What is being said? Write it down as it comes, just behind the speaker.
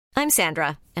I'm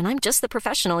Sandra, and I'm just the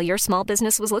professional your small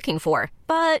business was looking for.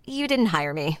 But you didn't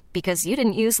hire me because you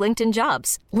didn't use LinkedIn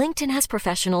Jobs. LinkedIn has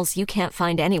professionals you can't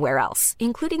find anywhere else,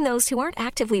 including those who aren't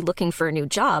actively looking for a new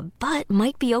job, but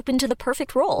might be open to the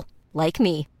perfect role, like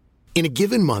me. In a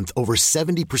given month, over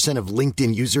 70% of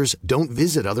LinkedIn users don't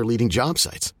visit other leading job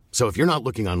sites. So if you're not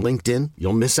looking on LinkedIn,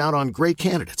 you'll miss out on great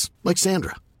candidates like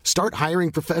Sandra. Start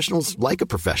hiring professionals like a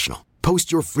professional.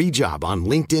 Post your free job on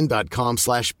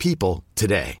linkedin.com/people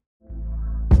today.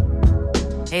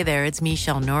 Hey there, it's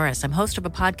Michelle Norris. I'm host of a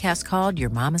podcast called Your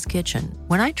Mama's Kitchen.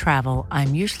 When I travel,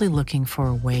 I'm usually looking for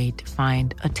a way to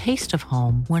find a taste of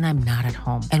home when I'm not at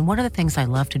home. And one of the things I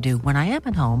love to do when I am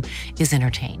at home is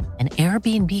entertain. And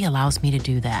Airbnb allows me to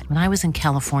do that. When I was in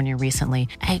California recently,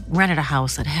 I rented a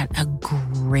house that had a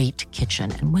great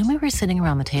kitchen. And when we were sitting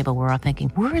around the table, we're all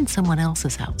thinking, we're in someone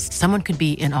else's house. Someone could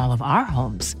be in all of our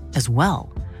homes as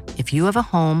well. If you have a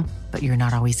home, but you're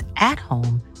not always at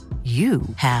home, you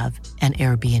have an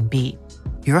Airbnb.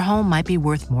 Your home might be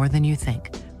worth more than you think.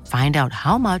 Find out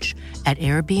how much at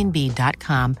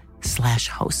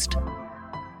airbnb.com/host.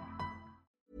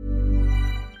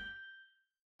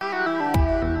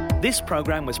 This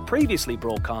programme was previously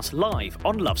broadcast live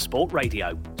on Love Sport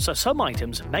Radio, so some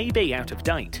items may be out of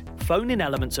date. Phone-in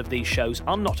elements of these shows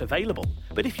are not available,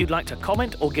 but if you'd like to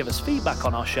comment or give us feedback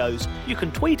on our shows, you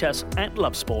can tweet us at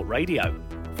Love Sport Radio.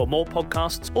 For more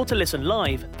podcasts or to listen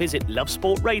live, visit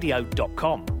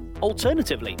lovesportradio.com.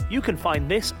 Alternatively, you can find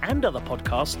this and other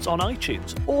podcasts on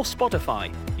iTunes or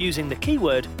Spotify using the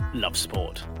keyword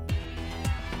LoveSport.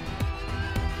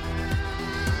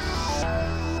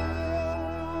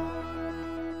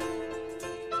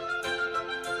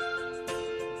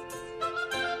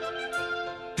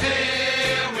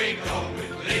 Here we go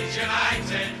with Leeds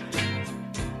United.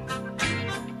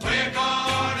 We're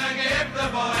gonna give the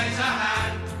boys a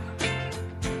hand.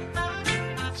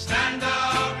 Stand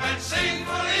up and sing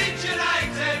for Leeds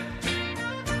United.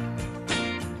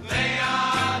 They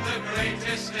are the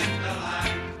greatest in the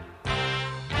land.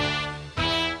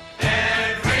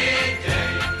 Every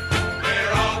day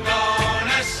we're all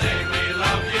gonna say we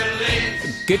love you,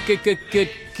 Leeds.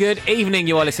 Good evening.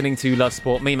 You are listening to Love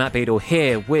Sport. Me, Matt Beadle,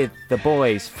 here with the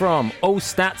boys from All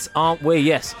Stats, aren't we?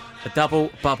 Yes, a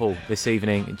double bubble this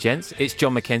evening, gents. It's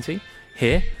John McKenzie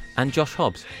here and Josh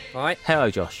Hobbs. All right. Hello,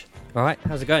 Josh. All right,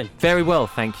 how's it going? Very well,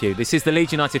 thank you. This is the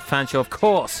Leeds United fan show, of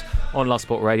course, on Love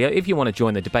Sport Radio. If you want to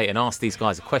join the debate and ask these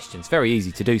guys questions, very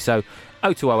easy to do so.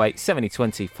 0208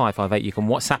 7020 558. You can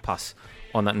WhatsApp us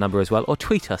on that number as well, or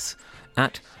tweet us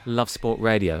at Love Sport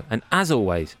Radio. And as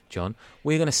always, John,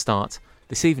 we're going to start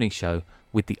this evening's show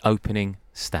with the opening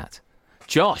stat.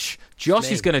 Josh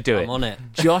is going to do it. I'm on it.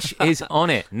 Josh is on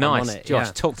it. Nice. On it, Josh,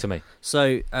 yeah. talk to me.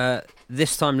 So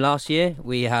this time last year,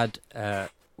 we had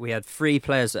 3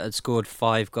 players that had scored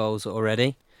 5 goals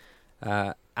already,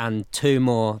 and 2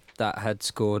 more that had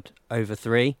scored over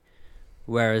 3.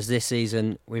 Whereas this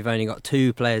season, we've only got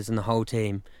 2 players in the whole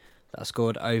team that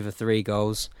scored over 3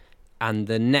 goals, and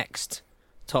the next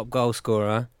top goal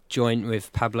scorer, joint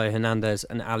with Pablo Hernandez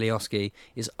and Alioski,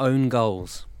 is own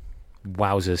goals.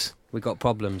 Wowzers. We got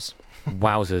problems.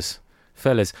 Wowzers.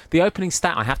 Fellas, the opening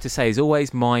stat, I have to say, is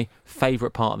always my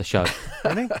favourite part of the show.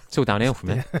 Really? It's all downhill from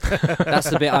here. That's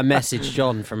the bit I message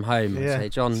John from home. Yeah. Say,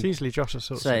 John, it's usually Josh that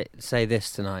sorts it. say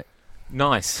this tonight.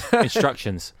 Nice.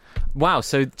 Instructions. Wow,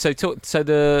 so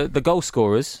the goal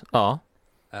scorers are?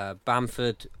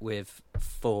 Bamford with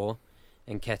 4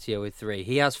 and Nketiah with 3.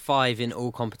 He has 5 in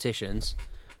all competitions,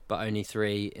 but only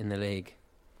 3 in the league.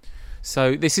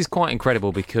 So this is quite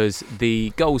incredible because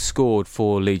the goals scored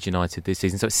for Leeds United this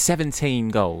season, so it's 17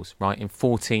 goals, right, in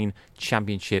 14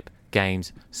 championship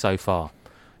games so far.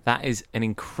 That is an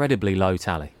incredibly low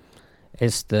tally.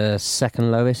 It's the second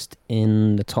lowest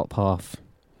in the top half.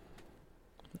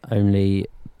 Only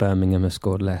Birmingham have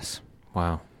scored less.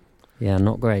 Wow. Yeah,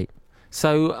 not great.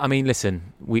 So, I mean,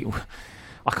 listen,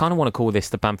 I kind of want to call this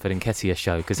the Bamford and Nketiah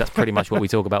show because that's pretty much what we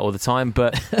talk about all the time.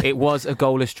 But it was a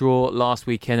goalless draw last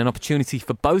weekend, an opportunity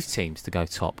for both teams to go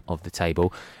top of the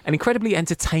table. An incredibly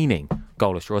entertaining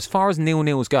goalless draw. As far as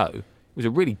 0-0s go, it was a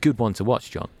really good one to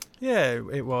watch, John. Yeah,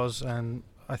 it was, and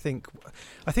I think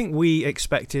we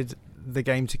expected the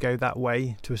game to go that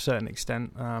way to a certain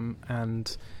extent,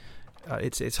 and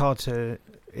it's hard to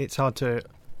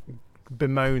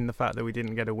bemoan the fact that we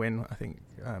didn't get a win. I think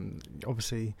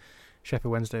obviously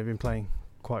Sheffield Wednesday have been playing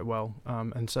quite well,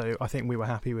 and so I think we were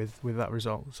happy with that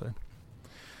result. So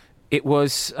it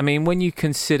was, I mean, when you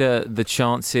consider the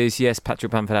chances, yes,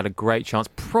 Patrick Bamford had a great chance.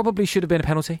 Probably should have been a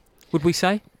penalty, would we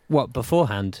say? What,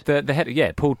 beforehand? The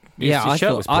head, pulled. Yeah, his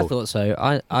shirt was pulled. I thought so.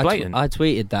 I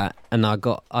tweeted that, and I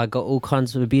got all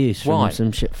kinds of abuse from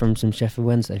some Sheffield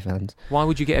Wednesday fans. Why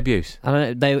would you get abuse? I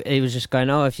don't know. He was just going,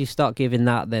 "Oh, if you start giving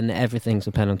that, then everything's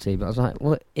a penalty." But I was like,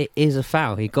 "Well, it is a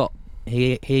foul. He got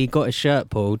his shirt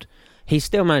pulled. He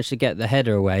still managed to get the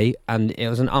header away, and it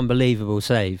was an unbelievable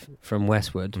save from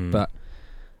Westwood." But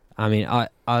I mean,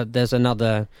 there's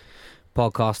another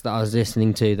podcast that I was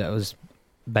listening to that was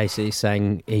basically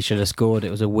saying he should have scored.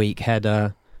 It was a weak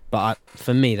header, but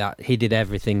for me, that he did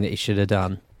everything that he should have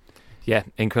done. Yeah,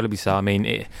 incredibly so. I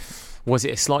mean, was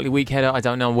it a slightly weak header? I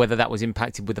don't know whether that was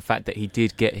impacted with the fact that he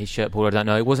did get his shirt pulled. I don't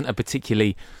know. It wasn't a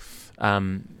particularly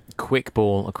quick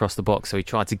ball across the box, so he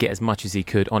tried to get as much as he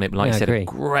could on it. But like you said, a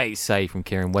great save from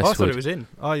Kieran Westwood. I thought it was in.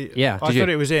 I thought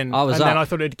it was in. Then I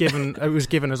thought it was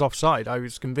given as offside. I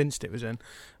was convinced it was in.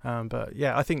 But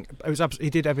yeah, I think it was.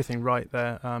 He did everything right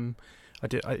there.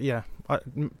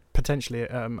 Potentially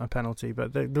a penalty,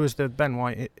 but there was the Ben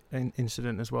White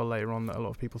incident as well later on that a lot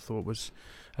of people thought was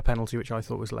a penalty, which I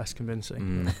thought was less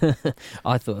convincing.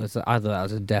 I thought that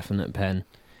was a definite pen.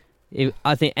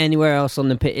 I think anywhere else on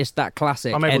the pitch, it's that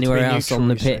classic. Anywhere else on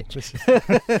the pitch,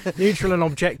 neutral and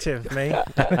objective, me.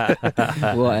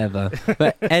 Whatever.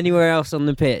 But anywhere else on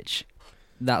the pitch,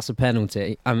 that's a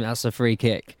penalty. I mean, that's a free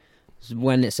kick.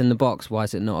 When it's in the box, why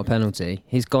is it not a penalty?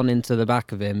 He's gone into the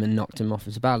back of him and knocked him off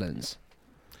his balance.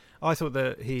 I thought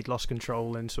that he'd lost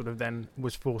control and sort of then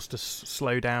was forced to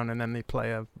slow down, and then the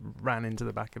player ran into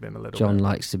the back of him a little bit. John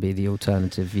likes to be the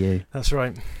alternative view. That's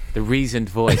right. The reasoned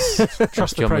voice.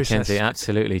 Trust the John process. McKenzie,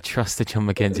 absolutely. Trust the John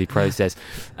McKenzie process.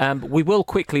 We will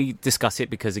quickly discuss it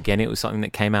because, again, it was something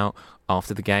that came out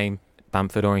after the game,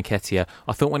 Bamford or Nketiah.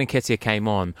 I thought when Nketiah came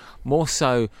on, more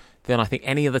so than I think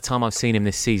any other time I've seen him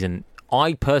this season,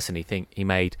 I personally think he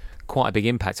made quite a big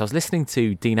impact. I was listening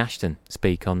to Dean Ashton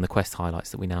speak on the Quest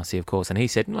highlights that we now see, of course, and he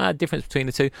said, difference between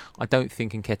the two, I don't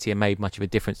think Nketiah made much of a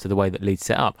difference to the way that Leeds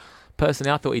set up.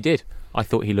 Personally, I thought he did. I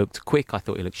thought he looked quick, I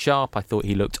thought he looked sharp, I thought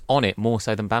he looked on it more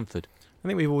so than Bamford. I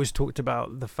think we've always talked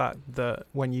about the fact that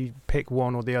when you pick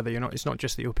one or the other, it's not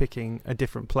just that you're picking a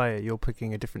different player, you're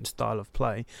picking a different style of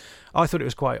play. I thought it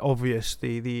was quite obvious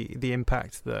the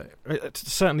impact that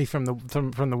certainly from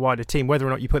the wider team, whether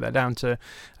or not you put that down to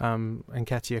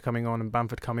Nketiah coming on and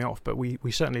Bamford coming off, but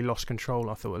we certainly lost control,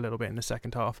 I thought, a little bit in the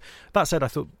second half. That said, I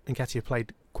thought Nketiah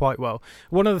played quite well.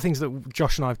 One of the things that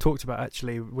Josh and I have talked about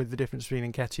actually with the difference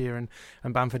between Nketiah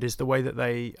and Bamford is the way that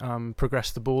they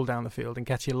progress the ball down the field.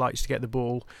 Nketiah likes to get the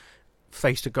ball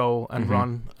face to goal and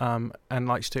run and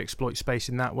likes to exploit space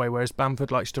in that way, whereas Bamford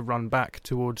likes to run back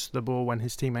towards the ball when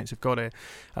his teammates have got it,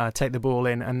 take the ball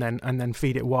in and then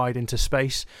feed it wide into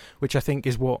space, which I think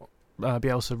is what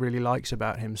Bielsa really likes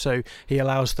about him. So he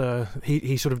allows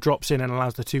he sort of drops in and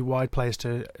allows the two wide players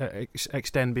to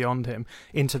extend beyond him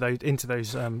into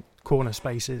those corner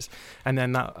spaces, and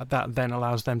then that then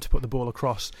allows them to put the ball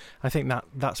across. I think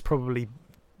that's probably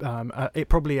it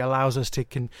probably allows us to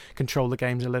control the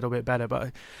games a little bit better.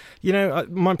 But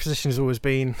my position has always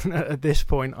been at this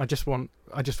point, I just want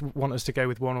us to go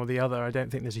with one or the other. I don't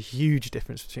think there's a huge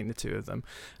difference between the two of them,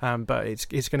 but it's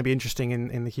going to be interesting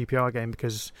in the QPR game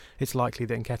because it's likely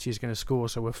that Nketiah is going to score,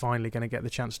 so we're finally going to get the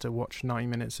chance to watch 90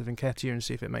 minutes of Nketiah and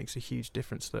see if it makes a huge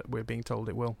difference that we're being told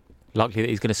it will. Likely that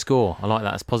he's going to score. I like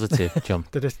that as positive, John.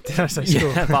 Did I say score?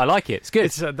 Yeah, but I like it. It's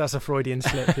good. That's a Freudian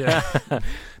slip, yeah.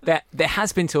 There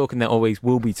has been talk, and there always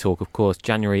will be talk, of course.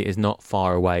 January is not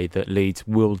far away that Leeds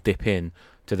will dip in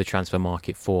to the transfer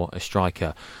market for a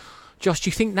striker. Josh, do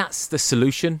you think that's the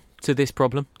solution to this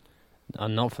problem?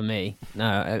 Not for me.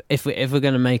 No. If we're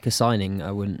going to make a signing,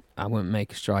 I wouldn't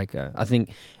make a striker. I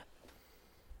think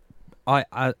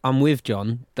I'm with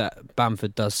John that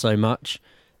Bamford does so much.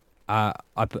 I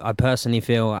personally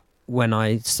feel when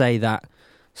I say that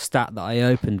stat that I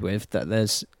opened with that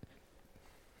there's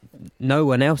no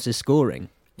one else is scoring.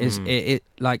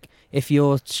 Like if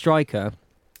your striker,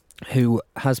 who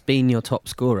has been your top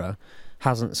scorer,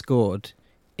 hasn't scored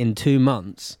in 2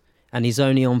 months and he's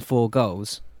only on 4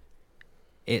 goals,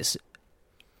 it's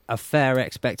a fair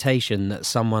expectation that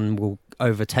someone will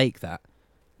overtake that.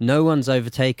 No one's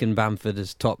overtaken Bamford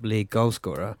as top league goal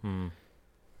scorer.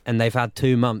 And they've had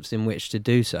 2 months in which to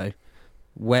do so.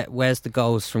 Where's the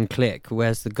goals from Click?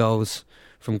 Where's the goals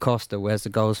from Costa? Where's the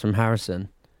goals from Harrison?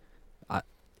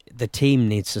 The team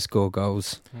needs to score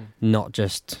goals, not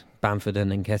just Bamford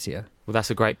and Nketiah. Well, that's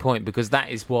a great point, because that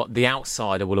is what the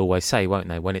outsider will always say, won't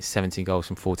they? When it's 17 goals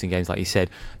from 14 games, like you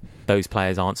said, those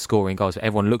players aren't scoring goals. But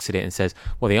everyone looks at it and says,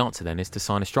 well, the answer then is to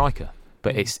sign a striker.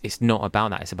 But it's not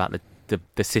about that. It's about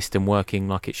the system working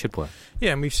like it should work.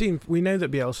 Yeah, and we know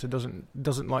that Bielsa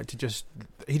doesn't like to just.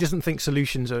 he doesn't think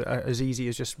solutions are as easy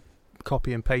as just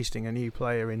copy and pasting a new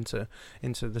player into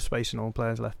the space and all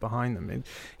players left behind them. And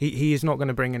he is not going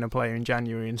to bring in a player in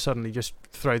January and suddenly just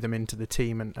throw them into the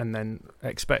team and then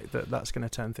expect that that's going to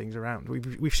turn things around.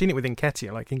 We've seen it with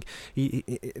Nketiah. Like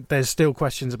there's still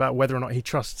questions about whether or not he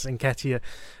trusts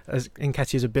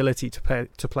Nketiah's ability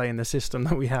to play in the system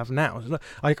that we have now.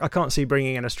 I can't see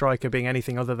bringing in a striker being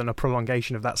anything other than a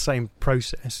prolongation of that same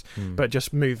process, but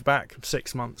just move back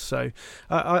 6 months. So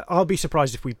I'll be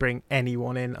surprised if we bring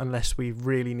anyone in unless we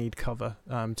really need cover,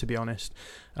 to be honest.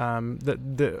 I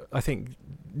think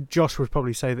Josh would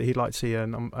probably say that he'd like to see a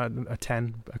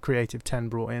creative 10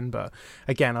 brought in, but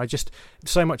again,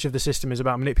 so much of the system is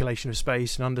about manipulation of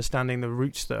space and understanding the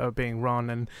routes that are being run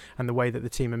and the way that the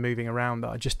team are moving around,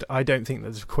 that I don't think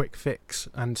there's a quick fix,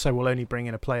 and so we'll only bring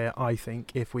in a player, I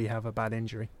think, if we have a bad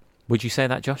injury. Would you say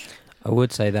that, Josh? I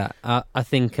would say that. I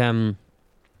think I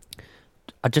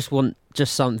just want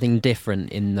something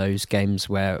different in those games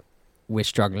where we're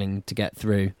struggling to get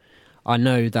through. I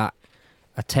know that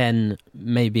a 10,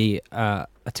 maybe a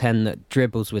 10 that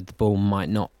dribbles with the ball might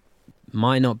not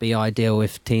be ideal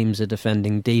if teams are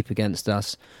defending deep against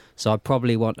us. So I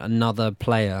probably want another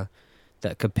player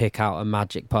that could pick out a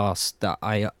magic pass that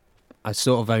I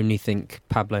sort of only think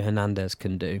Pablo Hernandez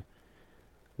can do.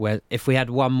 Where if we had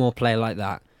one more player like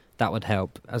that, that would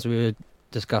help. As we were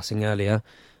discussing earlier,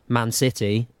 Man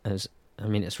City,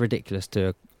 it's ridiculous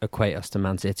to equate us to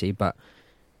Man City, but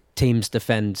teams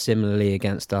defend similarly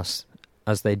against us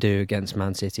as they do against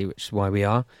Man City, which is why we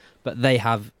are. But they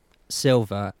have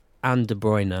Silva and De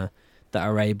Bruyne that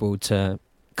are able to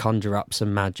conjure up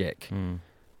some magic.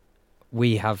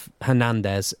 We have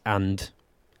Hernandez and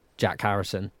Jack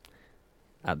Harrison.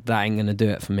 That ain't going to do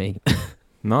it for me.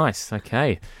 Nice,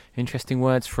 okay. Interesting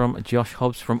words from Josh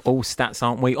Hobbs from All Stats,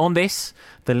 aren't we? On this,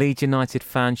 the Leeds United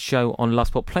fan show on Love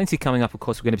Sport. Plenty coming up, of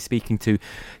course. We're going to be speaking to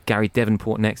Gary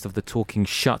Devonport next of the Talking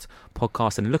Shut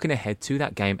podcast and looking ahead to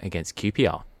that game against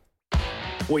QPR.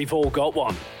 We've all got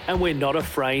one, and we're not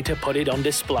afraid to put it on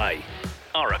display.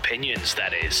 Our opinions,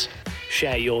 that is.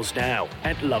 Share yours now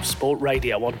at Love Sport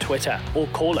Radio on Twitter or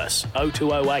call us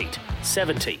 0208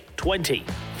 70 20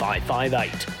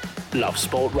 558. Love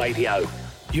Sport Radio,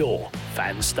 your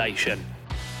fan station.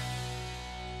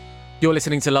 You're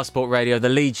listening to Love Sport Radio, the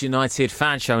Leeds United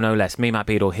fan show, no less. Me, Matt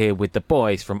Beadle, here with the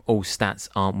boys from All Stats,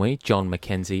 aren't we? John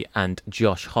McKenzie and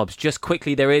Josh Hobbs. Just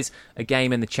quickly, there is a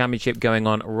game in the Championship going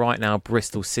on right now.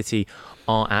 Bristol City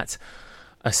are at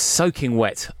a soaking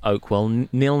wet Oakwell,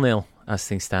 0-0 as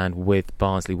things stand with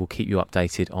Barnsley. We'll keep you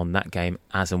updated on that game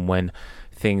as and when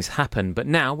things happen. But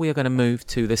now we are going to move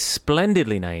to the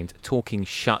splendidly named Talking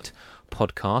Shut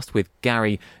podcast with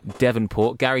Gary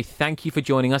Devonport. Gary, thank you for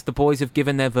joining us. The boys have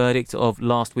given their verdict of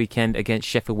last weekend against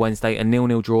Sheffield Wednesday, a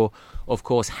 0-0 draw, of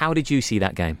course. How did you see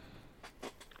that game?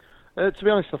 To be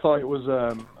honest, I thought it was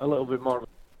a little bit more of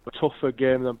a tougher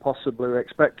game than possibly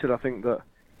expected. I think that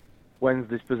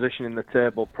Wednesday's position in the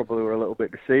table probably were a little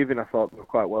bit deceiving. I thought they were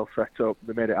quite well set up.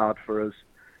 They made it hard for us.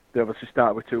 They obviously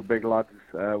started with two big lads,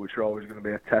 which are always going to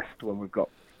be a test when we've got,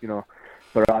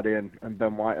 Berardi and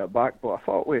Ben White at back. But I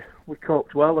thought we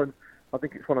coped well, and I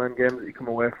think it's one of them games that you come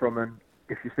away from, and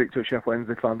if you speak to a Sheffield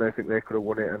Wednesday fan, they think they could have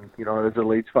won it, and as a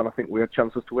Leeds fan, I think we had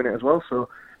chances to win it as well. So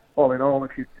all in all,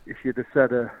 if you'd have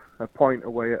said a point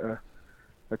away at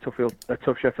a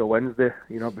tough Sheffield Wednesday,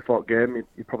 before the game,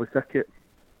 you'd probably take it.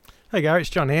 Hey Gary, it's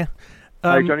John here.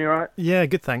 Hey John, you all right? Yeah,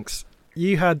 good, thanks.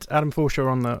 You had Adam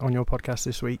Forshaw on your podcast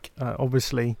this week.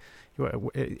 Obviously,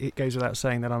 it goes without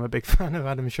saying that I'm a big fan of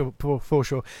Adam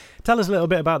Forshaw. Tell us a little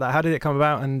bit about that. How did it come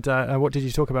about, and what did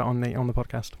you talk about on the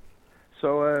podcast?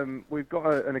 So we've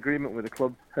got an agreement with the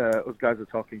club. Us guys are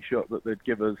talking shut that they'd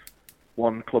give us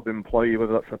one club employee,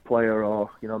 whether that's a player or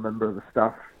a member of the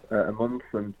staff, a month.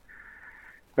 And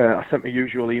I sent my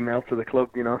usual email to the club,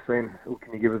 saying, "Who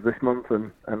can you give us this month?"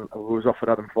 And I was offered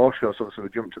Adam Forshaw, so we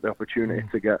jumped at the opportunity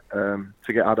to get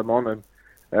Adam on. And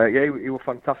he was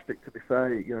fantastic. To be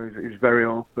fair, he was very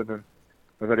open and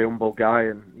a very humble guy,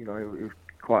 and he was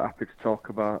quite happy to talk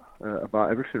about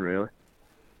everything really.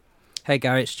 Hey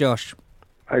Gary, it's Josh.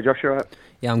 Hey Josh, you all right?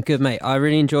 Yeah, I'm good, mate. I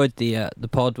really enjoyed the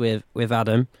pod with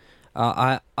Adam.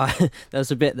 There's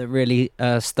a bit that really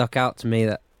stuck out to me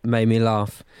that made me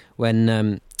laugh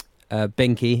when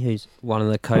Binky, who's one of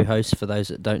the co-hosts for those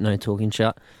that don't know Talking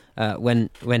Shut, when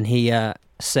he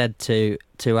said to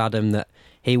Adam that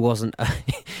he wasn't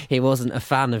a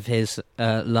fan of his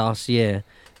last year.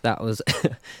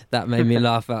 That made me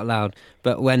laugh out loud.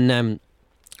 But when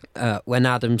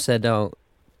Adam said, "Oh,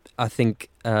 I think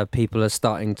people are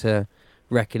starting to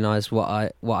recognise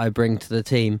what I bring to the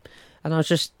team," And I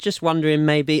was just wondering,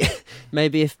 maybe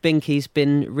if Binky's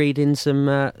been reading some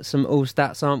All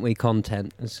Stats Aren't We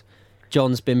content, as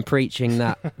John's been preaching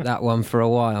that one for a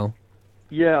while.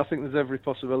 Yeah, I think there's every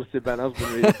possibility Ben has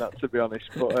been reading that, to be honest.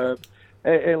 But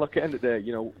hey, look, at the end of the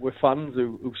day, we're fans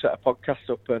who set a podcast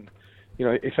up, and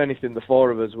if anything, the four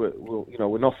of us,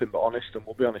 we're nothing but honest, and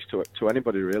we'll be honest to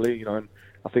anybody really. And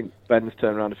I think Ben's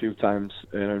turned around a few times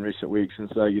in recent weeks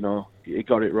and said, he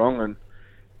got it wrong,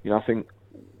 and I think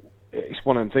it's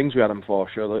one of the things we had him for,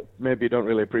 sure, that maybe you don't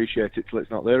really appreciate it till it's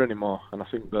not there anymore. And I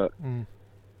think that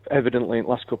evidently in the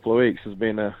last couple of weeks there's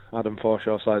been a Adam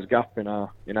Forshaw-sized gap in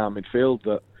our midfield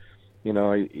that,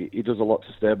 he does a lot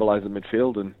to stabilise the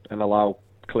midfield and allow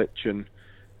Klitsch and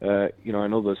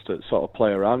and others to sort of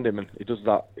play around him, and he does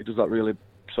that really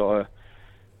sort of,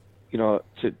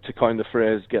 to coin the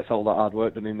phrase, gets all that hard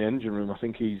work done in the engine room. I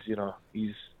think he's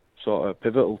sort of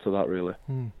pivotal to that, really.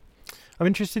 I'm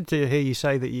interested to hear you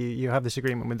say that you have this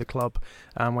agreement with the club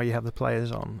where you have the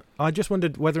players on. I just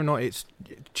wondered whether or not it's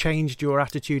changed your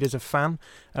attitude as a fan,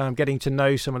 getting to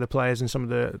know some of the players and some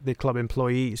of the club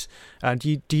employees.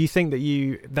 Do you think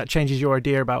that changes your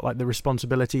idea about like the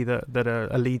responsibility that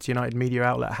a Leeds United media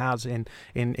outlet has in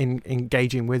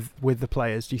engaging with the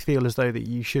players? Do you feel as though that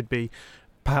you should be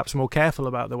perhaps more careful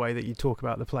about the way that you talk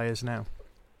about the players now?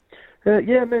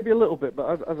 Yeah, maybe a little bit,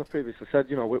 but as I previously said,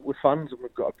 we're fans and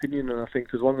we've got opinion, and I think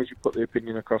as long as you put the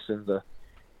opinion across in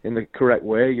the correct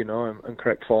way, and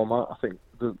correct format, I think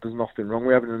there's nothing wrong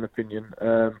with having an opinion.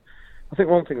 I think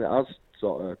one thing that has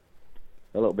sort of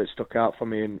a little bit stuck out for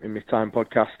me in my time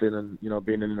podcasting and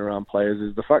being in and around players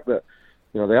is the fact that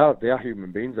they are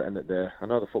human beings at the end of the day. I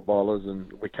know the footballers,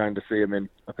 and we kind of see them in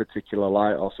a particular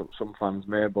light, or some fans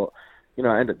may, but at the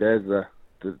end of the day, they're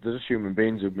just human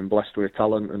beings who've been blessed with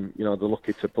talent, and they're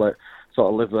lucky to play,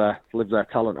 sort of live their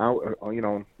talent out,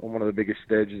 on one of the biggest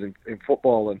stages in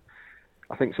football. And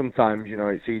I think sometimes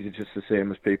it's easy just to see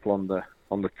them as people on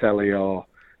the telly or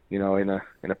in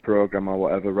a program or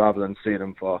whatever, rather than seeing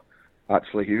them for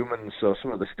actually humans. So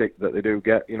some of the stick that they do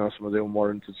get, some of the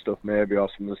unwarranted stuff maybe, or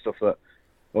some of the stuff that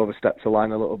oversteps the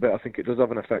line a little bit, I think it does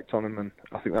have an effect on them, and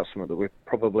I think that's something that we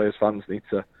probably as fans need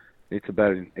to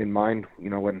bear in mind,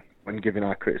 when giving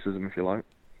our criticism, if you like.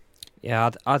 Yeah,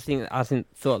 I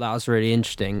thought that was really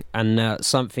interesting, and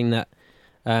something that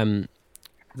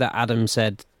Adam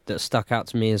said that stuck out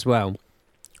to me as well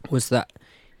was that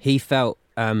he felt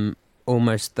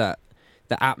almost that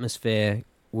the atmosphere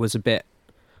was a bit,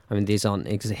 I mean, these aren't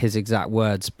his exact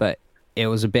words, but it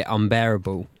was a bit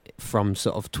unbearable from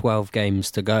sort of 12 games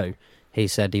to go. He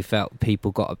said he felt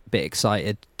people got a bit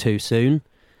excited too soon.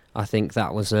 I think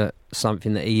that was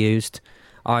something that he used.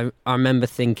 I remember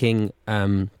thinking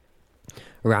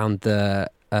around the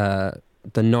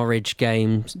Norwich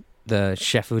game, the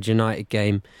Sheffield United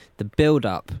game, the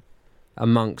build-up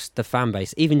amongst the fan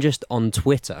base, even just on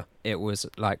Twitter, it was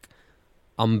like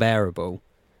unbearable.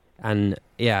 And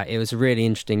yeah, it was really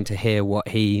interesting to hear what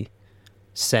he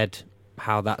said,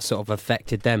 how that sort of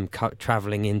affected them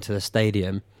travelling into the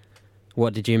stadium.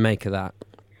 What did you make of that?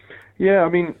 Yeah, I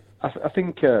mean, I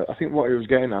think what he was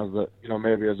getting at is that,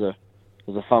 maybe as a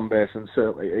fan base, and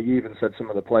certainly he even said some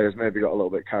of the players maybe got a little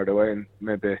bit carried away and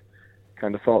maybe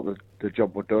kind of thought that the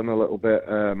job was done a little bit,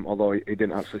 although he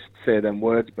didn't actually say them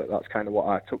words, but that's kind of what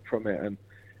I took from it.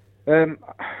 And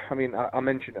I mean, I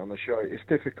mentioned it on the show, it's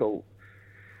difficult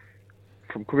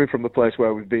from coming from the place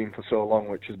where we've been for so long,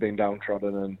 which has been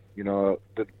downtrodden, and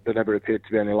there never appeared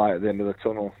to be any light at the end of the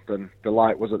tunnel. Then the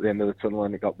light was at the end of the tunnel,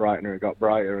 and it got brighter,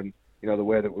 and the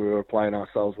way that we were playing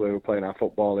ourselves, the way we were playing our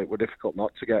football, it was difficult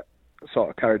not to get sort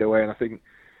of carried away. And I think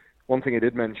one thing he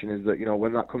did mention is that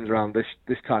when that comes around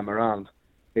this time around,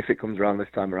 if it comes around this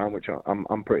time around, which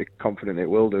I'm pretty confident it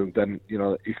will do, then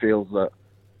he feels that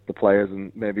the players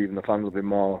and maybe even the fans will be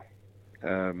more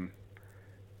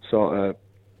sort of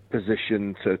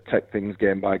positioned to take things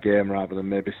game by game rather than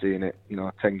maybe seeing it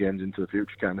 10 games into the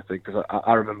future kind of thing. Because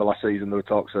I remember last season there were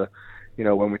talks of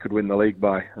when we could win the league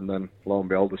by, and then lo and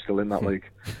behold we're still in that league.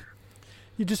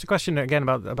 Just a question again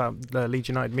about the Leeds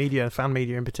United media, fan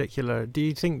media in particular. Do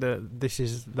you think that this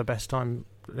is the best time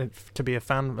to be a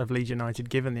fan of Leeds United,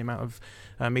 given the amount of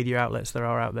media outlets there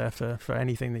are out there for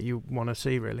anything that you want to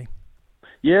see, really?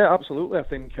 Yeah, absolutely. I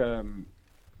think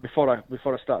before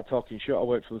I started talking shit, I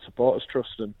worked for the Supporters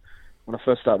Trust, and when I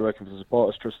first started working for the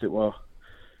Supporters Trust, it was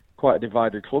quite a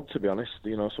divided club, to be honest.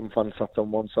 Some fans sat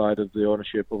on one side of the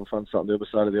ownership, other fans sat on the other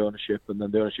side of the ownership, and then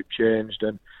the ownership changed,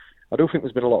 and I do think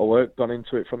there's been a lot of work gone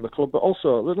into it from the club, but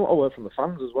also there's a lot of work from the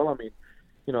fans as well. I mean,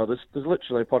 there's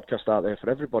literally a podcast out there for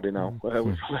everybody now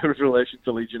with relation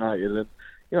to Leeds United, and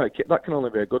that can only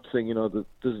be a good thing.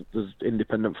 There's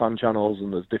independent fan channels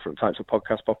and there's different types of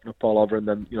podcasts popping up all over, and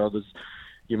then there's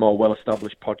your more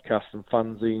well-established podcasts and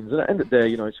fanzines. And at the end of the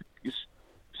day, it's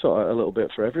sort of a little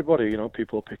bit for everybody.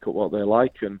 People pick up what they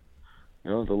like, and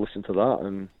they'll listen to that,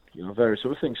 and various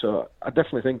other things. So I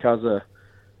definitely think as a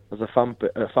fan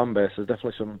base, there's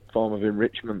definitely some form of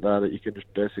enrichment there that you can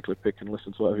just basically pick and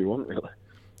listen to whatever you want, really.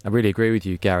 I really agree with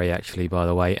you, Gary, actually, by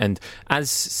the way. And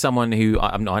as someone who,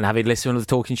 I'm not an avid listener of the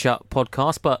Talking Shutt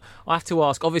podcast, but I have to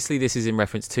ask, obviously this is in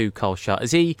reference to Carl Shutt.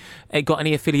 Has he got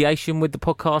any affiliation with the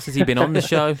podcast? Has he been on the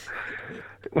show?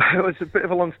 Well, it's a bit of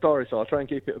a long story, so I'll try and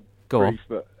keep it brief.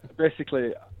 But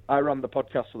basically, I ran the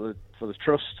podcast for the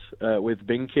Trust with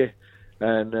Binky,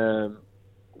 and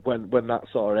when that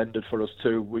sort of ended for us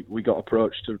too, we got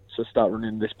approached to start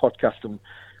running this podcast, and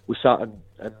we sat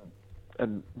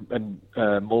and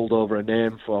mulled over a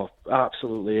name for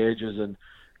absolutely ages. And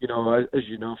as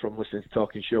you know from listening to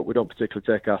Talking Shutt, we don't particularly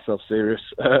take ourselves serious.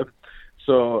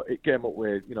 So it came up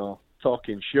with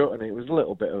Talking Shutt, and it was a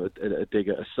little bit of a dig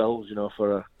at ourselves,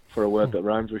 for a word that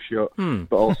rhymes with shut,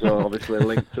 but also obviously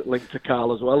linked to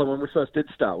Carl as well. And when we first did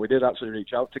start, we did actually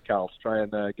reach out to Carl to try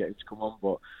and get him to come on,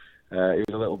 but he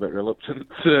was a little bit reluctant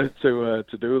to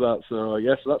do that. So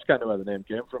so that's kind of where the name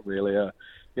came from, really. A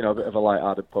bit of a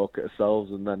light-hearted poke at ourselves,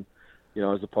 and then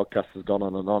as the podcast has gone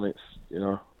on and on, it's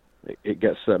it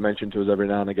gets mentioned to us every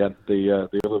now and again. The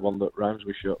other one that rhymes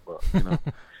with shut, but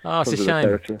oh, it's a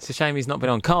shame. It's a shame he's not been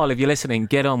on. Carl, if you're listening,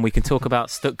 get on. We can talk about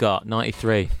Stuttgart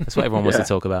 '93. That's what everyone wants to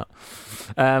talk about.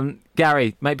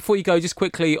 Gary, mate, before you go, just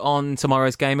quickly on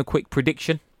tomorrow's game, a quick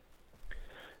prediction.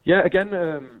 Yeah, again,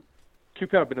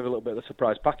 QPR have been a little bit of a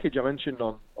surprise package. I mentioned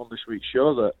on this week's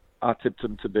show that I tipped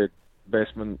them to be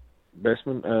basement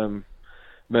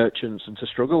merchants and to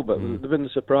struggle, but they've been a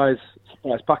surprise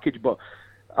package. But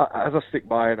as I stick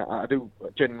by, and I do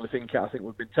genuinely think, I think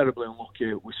we've been terribly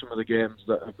unlucky with some of the games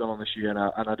that have gone on this year, and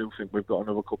I do think we've got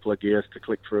another couple of gears to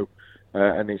click through,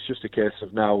 and it's just a case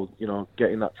of now,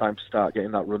 getting that time to start,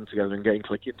 getting that run together, and getting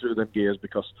clicking through them gears,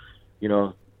 because,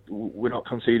 we're not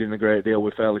conceding a great deal.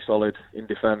 We're fairly solid in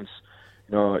defence.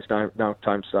 It's now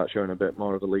time to start showing a bit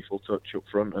more of a lethal touch up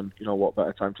front, and what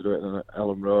better time to do it than at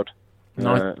Ellen Road,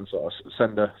 and sort of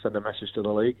send a message to the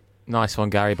league. Nice one,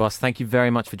 Gary Boss. Thank you very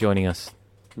much for joining us.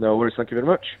 No worries, thank you very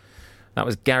much. That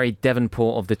was Gary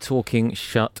Devonport of the Talking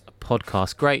Shutt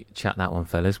podcast. Great chat, that one,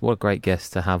 fellas. What a great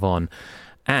guest to have on.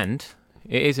 And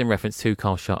it is in reference to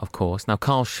Carl Shutt, of course. Now,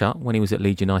 Carl Shutt, when he was at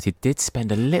Leeds United, did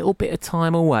spend a little bit of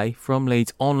time away from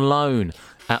Leeds on loan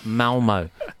at Malmo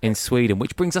in Sweden,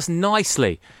 which brings us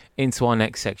nicely into our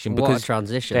next section. Because, what a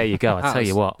transition. There you go, I tell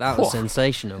you what. That was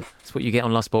sensational. That's what you get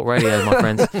on Love Sport Radio, my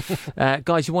friends.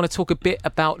 Guys, you want to talk a bit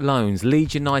about loans,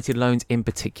 Leeds United loans in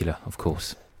particular, of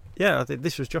course. Yeah,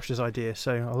 this was Josh's idea,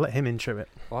 so I'll let him intro it.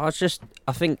 Well,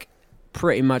 I think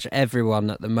pretty much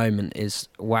everyone at the moment is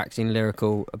waxing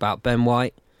lyrical about Ben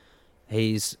White.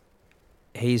 He's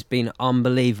been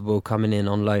unbelievable coming in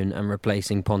on loan and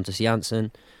replacing Pontus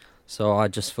Jansson. So I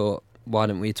just thought, why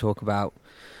don't we talk about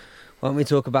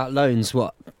loans?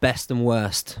 What best and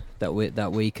worst that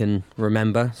we can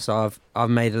remember? So I've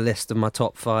made a list of my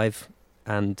top 5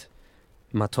 and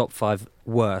my top 5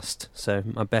 worst. So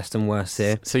my best and worst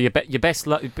here. So your best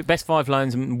 5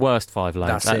 loans and worst 5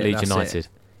 loans at Leeds United.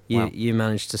 You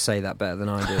managed to say that better than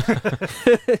I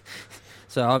did.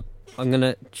 So I'm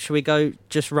gonna. Should we go?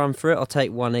 Just run through it. I'll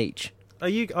take one each. I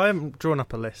haven't drawn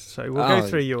up a list, so we'll go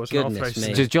through yours. And I'll throw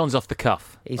some. Because John's off the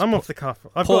cuff. I'm off the cuff.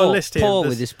 I've got a list here. Poor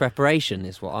with his preparation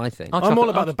is what I think. I'm all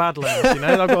about the bad loans,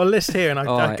 I've got a list here, and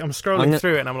I'm scrolling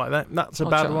through it, and I'm like, that's a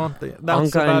bad one.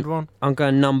 That's a bad one. I'm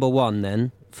going number 1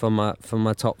 then for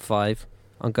my top 5.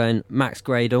 I'm going Max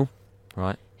Gradel.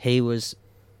 Right. He was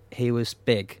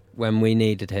big when we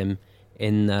needed him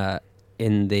in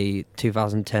the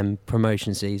 2010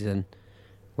 promotion season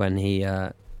when he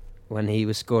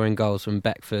was scoring goals when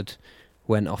Beckford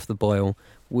went off the boil.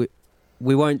 We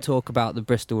won't talk about the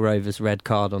Bristol Rovers red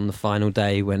card on the final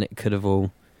day when it could have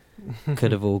all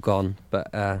gone.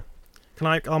 But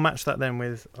I'll match that then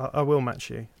with. I will match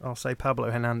you. I'll say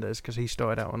Pablo Hernandez because he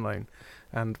started out on loan,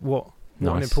 and what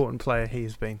an important player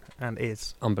he's been and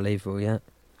is. Unbelievable, yeah.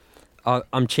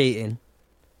 I'm cheating,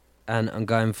 and I'm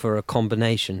going for a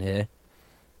combination here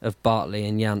of Bartley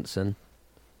and Jansson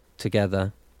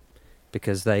together.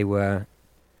 Because they were,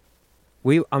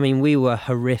 we were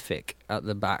horrific at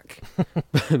the back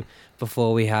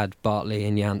before we had Bartley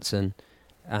and Jansson,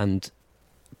 and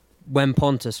when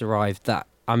Pontus arrived,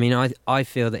 I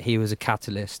feel that he was a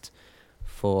catalyst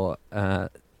for the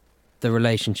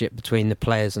relationship between the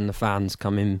players and the fans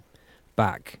coming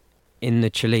back. In the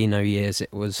Chileno years,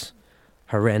 it was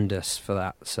horrendous for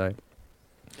that. So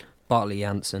Bartley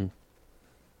Jansen.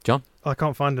 John? I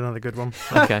can't find another good one.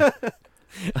 Okay.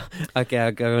 Okay,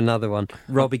 I'll go another one.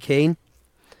 Robbie Keane,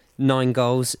 9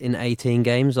 goals in 18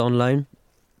 games on loan,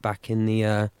 back in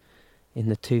the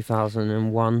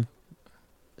 2001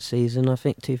 season, I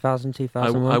think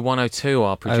 2001. 0102,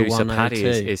 our producer Paddy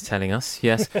is telling us.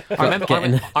 Yes, I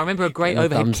remember a great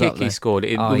overhead kick he scored.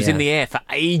 It was in the air for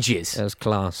ages. It was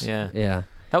class. Yeah.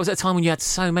 That was at a time when you had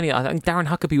so many. I think Darren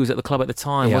Huckabee was at the club at the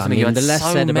time, wasn't he? You had the less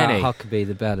so said many. about Huckabee,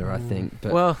 the better, I think.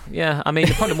 But well, yeah. I mean,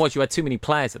 the problem was you had too many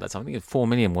players at that time. I think it was 4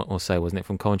 million or so, wasn't it,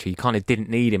 from Coventry? You kind of didn't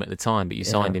need him at the time, but you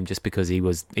signed him just because he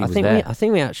was there. I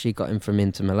think we actually got him from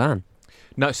Inter Milan.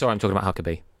 No, sorry, I'm talking about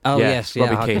Huckabee. Oh, yes,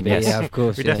 Robbie Keane, yes. Yeah, of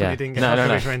course. We definitely didn't get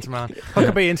Huckabee for Inter Milan.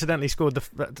 Huckabee incidentally scored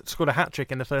a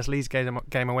hat-trick in the first Leeds game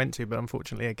I went to, but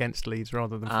unfortunately against Leeds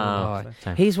rather than for them.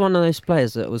 So. He's one of those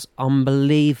players that was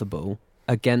unbelievable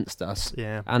against us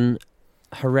and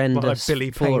horrendous like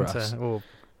Billy for Painter us. Or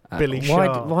Billy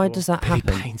Sharp. Why does that happen?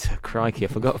 Billy Painter, crikey, I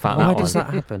forgot about that. Why does that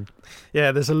happen?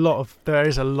 Yeah, there is a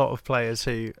lot of players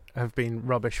who have been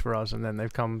rubbish for us, and then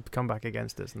they've come back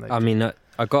against us. And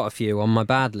I got a few on my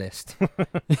bad list.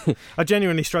 I'm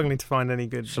genuinely struggling to find any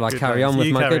good. Shall I carry on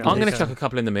with my good list? I'm going to chuck a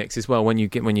couple in the mix as well when you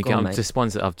get on to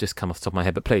ones that I've just come off the top of my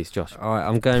head. But please, Josh. All right,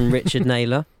 I'm going Richard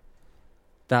Naylor.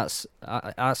 That's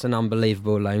an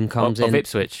unbelievable loan. Comes in of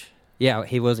Ipswich. Yeah,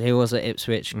 he was at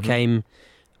Ipswich.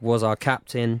 Was our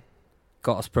captain,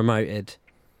 got us promoted,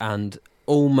 and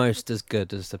almost as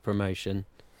good as the promotion.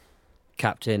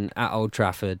 Captain at Old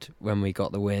Trafford when we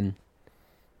got the win.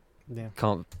 Yeah,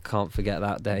 can't forget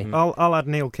that day. I'll add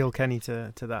Neil Kilkenny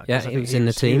to that. Yeah, he was in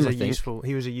the team.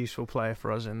 He was a useful player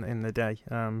for us in the day,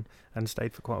 and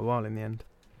stayed for quite a while in the end.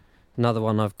 Another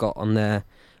one I've got on there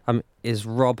is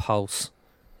Rob Hulse.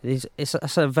 It's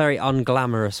a very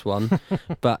unglamorous one,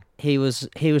 but he was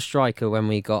striker when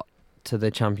we got to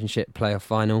the Championship playoff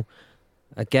final.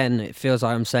 Again, it feels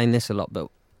like I'm saying this a lot, but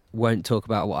won't talk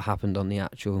about what happened on the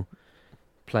actual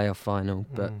playoff final.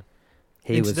 But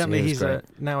he's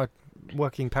now a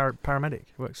working paramedic.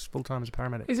 Works full time as a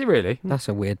paramedic. Is he really? That's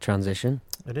a weird transition.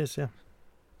 It is, yeah.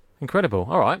 Incredible.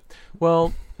 All right.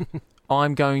 Well,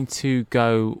 I'm going to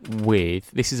go with,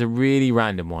 this is a really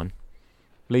random one,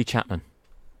 Lee Chapman.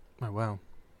 Oh, wow.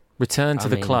 Returned to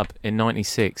the club in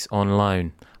 96 on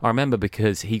loan. I remember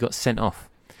because he got sent off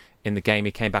in the game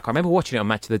he came back. I remember watching it on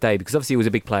Match of the Day because obviously he was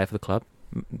a big player for the club,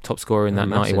 top scorer in that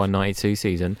 91-92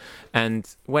 season,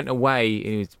 and went away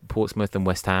in Portsmouth and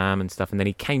West Ham and stuff, and then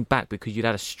he came back because you'd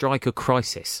had a striker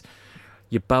crisis.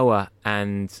 Yeboah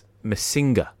and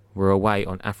Masinga were away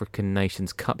on African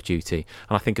Nations Cup duty,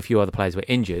 and I think a few other players were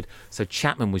injured, so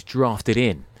Chapman was drafted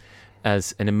in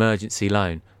as an emergency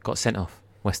loan, got sent off.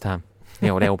 West Ham,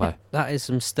 old elbow. That is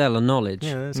some stellar knowledge.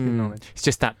 Yeah, that's good knowledge. It's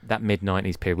just that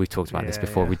mid-90s period. We've talked about this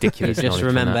before. Ridiculous You just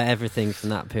remember everything from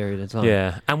that period of time.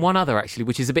 Yeah, and one other, actually,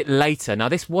 which is a bit later. Now,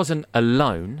 this wasn't a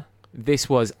loan. This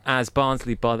was as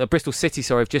Bristol City,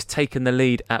 have just taken the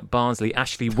lead at Barnsley.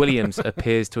 Ashley Williams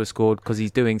appears to have scored because he's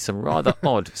doing some rather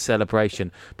odd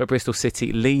celebration. But Bristol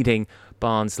City leading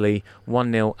Barnsley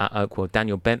 1-0 at Oakwell.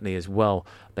 Daniel Bentley as well.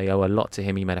 They owe a lot to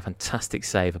him. He made a fantastic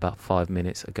save about 5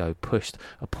 minutes ago. Pushed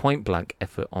a point-blank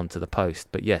effort onto the post.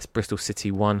 But yes, Bristol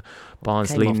City 1,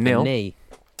 Barnsley 0.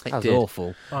 That was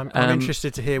awful. I'm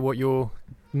interested to hear what your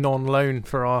non-loan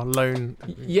for our loan.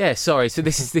 Yeah, sorry. So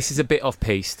this is a bit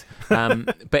off-piste.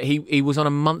 But he was on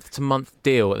a month-to-month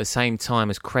deal at the same time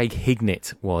as Craig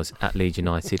Hignett was at Leeds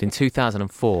United. In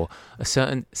 2004, a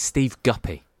certain Steve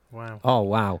Guppy. Wow. Oh,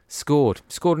 wow. Scored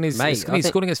in his... He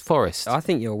scored against Forest. I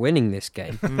think you're winning this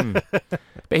game.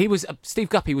 But Steve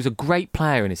Guppy was a great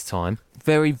player in his time.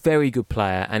 Very, very good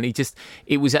player. And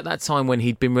it was at that time when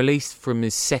he'd been released from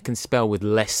his second spell with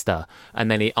Leicester. And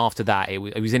then after that, it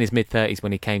was in his mid-30s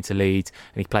when he came to Leeds.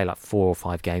 And he played like 4 or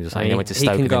 5 games or something. He went to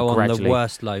Stoke. He can go on gradually... the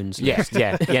worst loans list.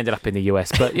 Yeah. He ended up in the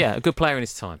US. But yeah, a good player in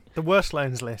his time. The worst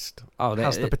loans list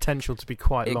has the potential to be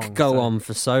quite long. It could go on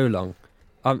for so long.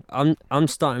 I'm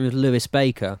starting with Lewis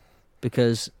Baker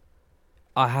because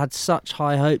I had such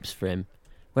high hopes for him.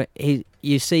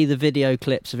 You see the video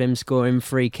clips of him scoring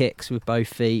free kicks with both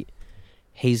feet.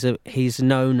 He's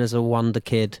known as a wonder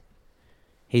kid.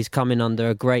 He's coming under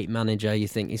a great manager. You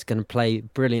think he's going to play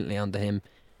brilliantly under him.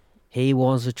 He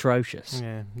was atrocious.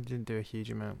 Yeah, he didn't do a huge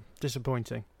amount.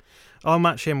 Disappointing. I'll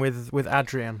match him with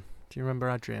Adrian. Do you remember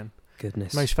Adrian?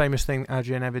 Goodness. Most famous thing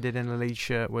Adrian ever did in a Leeds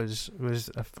shirt was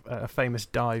a famous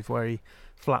dive where he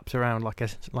flapped around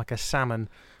like a salmon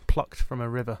plucked from a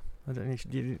river. I don't know.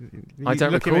 I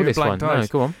don't recall this one. No,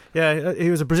 go on. Yeah,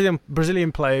 he was a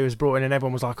Brazilian player who was brought in, and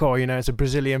everyone was like, "Oh, it's a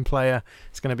Brazilian player.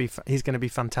 He's going to be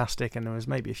fantastic." And there was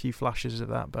maybe a few flashes of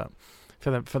that, but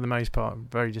for the most part,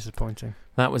 very disappointing.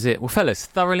 That was it. Well, fellas,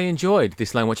 thoroughly enjoyed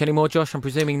this Loan Watch. Any more, Josh? I'm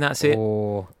presuming that's it.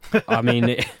 I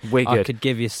mean, we're good. I could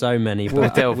give you so many. But we'll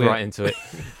delve right into it.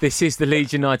 This is the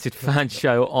Leeds United fan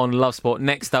show on Love Sport.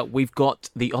 Next up, we've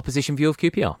got the opposition view of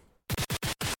QPR.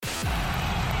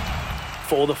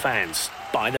 For the fans,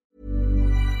 by the...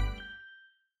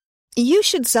 You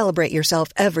should celebrate yourself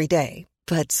every day,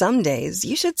 but some days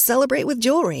you should celebrate with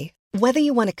jewelry. Whether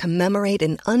you want to commemorate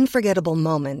an unforgettable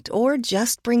moment or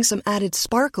just bring some added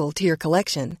sparkle to your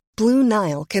collection, Blue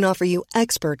Nile can offer you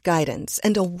expert guidance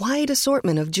and a wide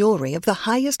assortment of jewelry of the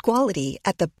highest quality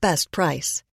at the best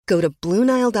price. Go to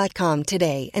BlueNile.com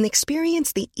today and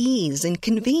experience the ease and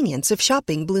convenience of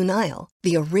shopping Blue Nile,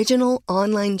 the original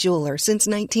online jeweler since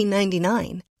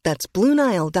 1999. That's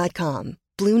BlueNile.com.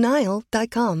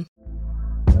 BlueNile.com.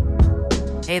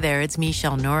 Hey there, it's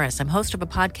Michelle Norris. I'm host of a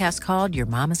podcast called Your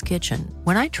Mama's Kitchen.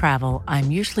 When I travel, I'm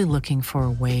usually looking for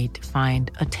a way to find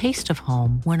a taste of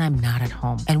home when I'm not at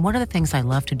home. And one of the things I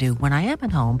love to do when I am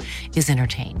at home is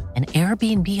entertain. And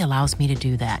Airbnb allows me to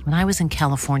do that. When I was in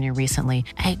California recently,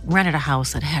 I rented a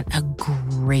house that had a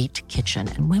great kitchen.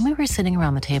 And when we were sitting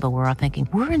around the table, we were all thinking,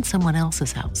 we're in someone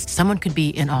else's house. Someone could be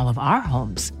in all of our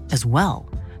homes as well.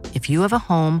 If you have a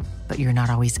home, but you're not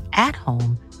always at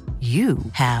home, you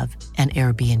have an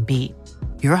Airbnb.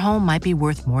 Your home might be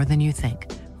worth more than you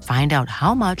think. Find out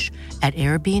how much at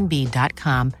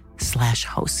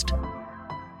airbnb.com/host.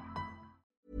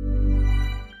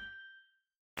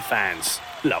 Fans,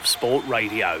 Love Sport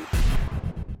Radio.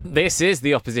 This is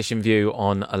the opposition view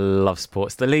on Love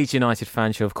Sports, the Leeds United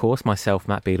fan show, of course. Myself,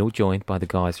 Matt Beadle, joined by the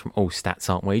guys from All Stats,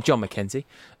 aren't we? John McKenzie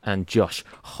and Josh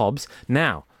Hobbs.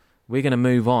 Now, we're going to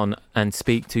move on and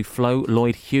speak to Flo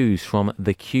Lloyd-Hughes from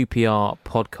the QPR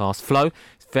podcast. Flo,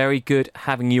 it's very good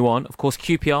having you on. Of course,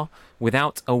 QPR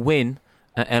without a win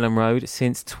at Elland Road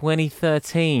since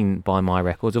 2013 by my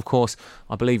records. Of course,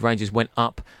 I believe Rangers went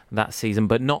up that season,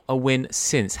 but not a win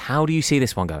since. How do you see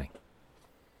this one going?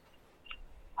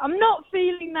 I'm not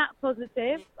feeling that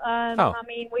positive. I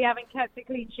mean, we haven't kept a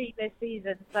clean sheet this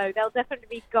season, so there'll definitely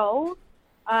be goals.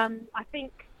 I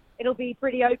think it'll be a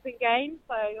pretty open game,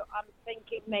 so I'm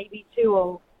thinking maybe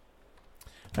 2-2.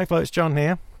 Hey, Flo, it's John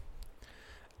here.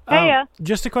 Hey,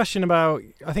 just a question about,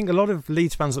 I think a lot of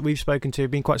Leeds fans that we've spoken to have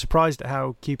been quite surprised at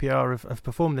how QPR have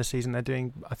performed this season. They're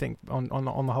doing, I think, on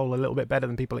the whole, a little bit better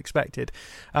than people expected.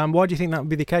 Why do you think that would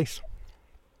be the case?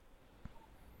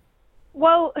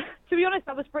 Well, to be honest,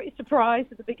 I was pretty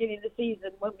surprised at the beginning of the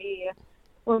season when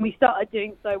we started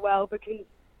doing so well, because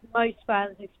most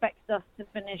fans expect us to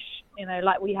finish,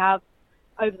 like we have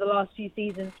over the last few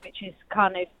seasons, which is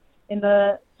kind of in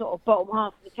the sort of bottom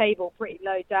half of the table, pretty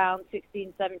low down,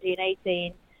 16, 17,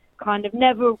 18, kind of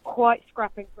never quite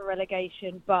scrapping for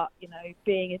relegation, but,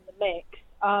 being in the mix.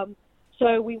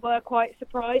 So we were quite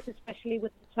surprised, especially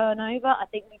with the turnover. I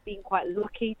think we've been quite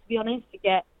lucky, to be honest, to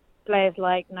get players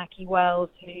like Nahki Wells,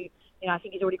 who, I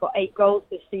think he's already got 8 goals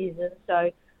this season.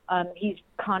 So he's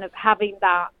kind of having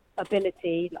that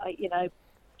ability,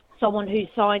 someone who's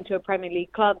signed to a Premier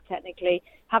League club, technically,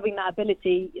 having that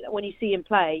ability, when you see him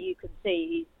play, you can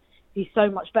see he's so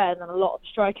much better than a lot of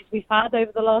strikers we've had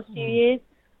over the last few years.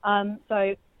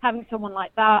 So having someone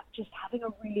like that, just having a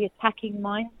really attacking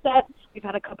mindset. We've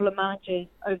had a couple of managers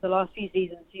over the last few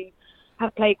seasons who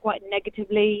have played quite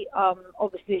negatively.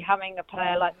 Obviously, having a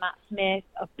player like Matt Smith,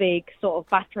 a big sort of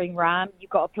battering ram,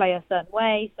 you've got to play a certain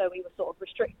way, so we were sort of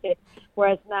restricted.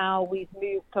 Whereas now we've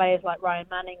moved players like Ryan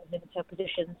Mannings into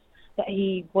positions that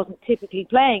he wasn't typically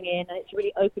playing in, and it's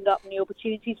really opened up new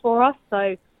opportunities for us.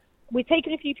 So we've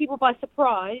taken a few people by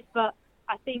surprise, but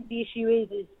I think the issue is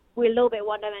we're a little bit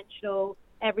one-dimensional.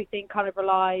 Everything kind of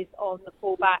relies on the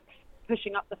fullbacks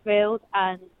pushing up the field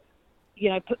and,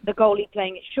 the goalie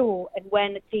playing it short. And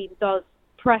when a team does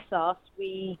press us,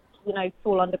 we,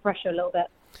 fall under pressure a little bit.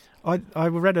 I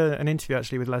read an interview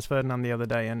actually with Les Ferdinand the other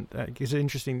day, and it's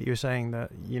interesting that you were saying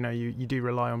that you do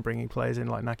rely on bringing players in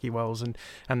like Nahki Wells, and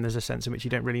there's a sense in which you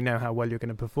don't really know how well you're going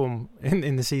to perform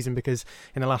in the season, because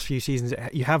in the last few seasons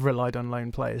you have relied on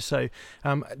loan players. So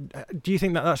do you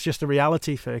think that that's just the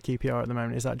reality for QPR at the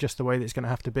moment? Is that just the way that it's going to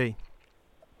have to be?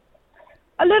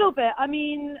 A little bit. I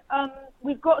mean,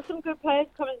 we've got some good players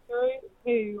coming through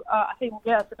who I think will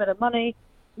get us a bit of money.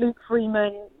 Luke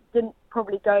Freeman didn't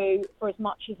probably go for as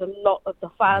much as a lot of the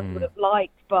fans would have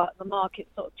liked, but the market's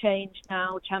sort of changed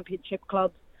now. Championship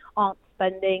clubs aren't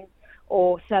spending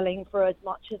or selling for as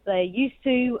much as they used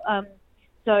to. And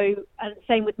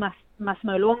same with Matt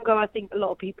Massimo Luongo. I think a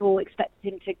lot of people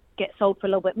expected him to get sold for a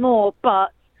little bit more,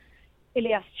 but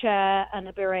Ilias Chair and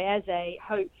Abire Eze,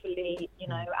 hopefully,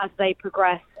 as they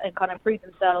progress and kind of prove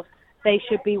themselves, they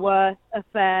should be worth a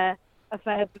fair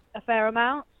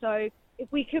amount. So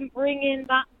if we can bring in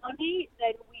that money,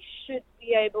 then we should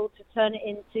be able to turn it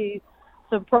into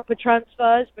some proper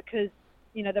transfers, because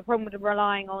the problem with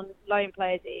relying on loan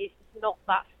players is it's not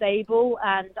that stable,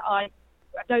 and I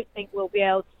don't think we'll be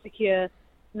able to secure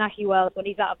Nahki Wells when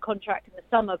he's out of contract in the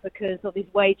summer because of his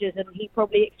wages, and he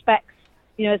probably expects,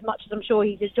 as much as I'm sure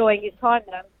he's enjoying his time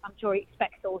there, I'm sure he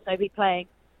expects to also be playing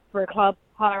for a club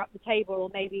higher up the table, or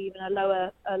maybe even a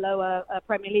lower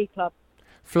Premier League club.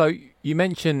 Flo, you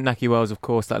mentioned Nahki Wells, of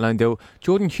course, that loan deal.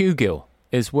 Jordan Hugill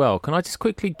as well. Can I just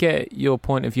quickly get your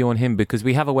point of view on him? Because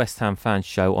we have a West Ham fan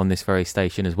show on this very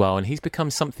station as well, and he's become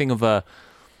something of a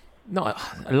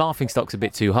laughing stock's a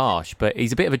bit too harsh, but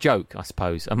he's a bit of a joke, I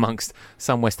suppose, amongst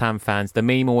some West Ham fans. The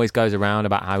meme always goes around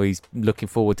about how he's looking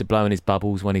forward to blowing his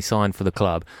bubbles when he signed for the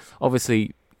club.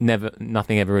 Obviously,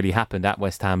 nothing ever really happened at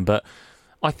West Ham, but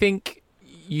I think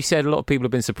you said a lot of people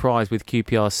have been surprised with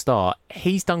QPR's start.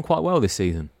 He's done quite well this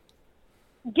season.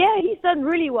 Yeah, he's done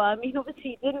really well. I mean,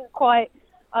 obviously, he didn't quite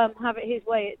have it his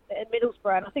way at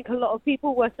Middlesbrough, and I think a lot of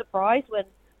people were surprised when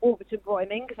Warburton brought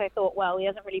him in, because they thought, well, he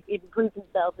hasn't really improved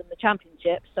himself in the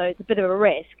Championship, so it's a bit of a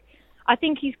risk. I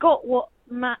think he's got what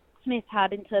Matt Smith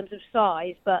had in terms of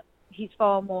size, but he's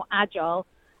far more agile.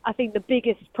 I think the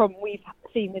biggest problem we've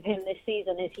seen with him this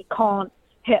season is he can't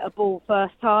hit a ball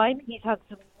first time. He's had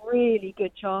some really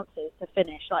good chances to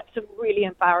finish, like some really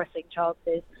embarrassing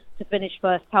chances to finish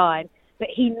first time, but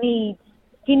he needs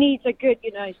a good,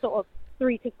 sort of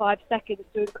 3 to 5 seconds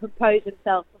to compose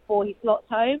himself before he slots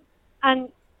home. And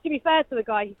to be fair to the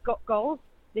guy, he's got goals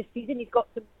this season. He's got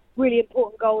some really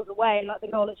important goals away, like the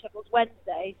goal at Sheffield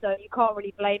Wednesday, so you can't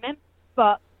really blame him.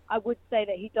 But I would say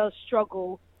that he does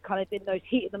struggle kind of in those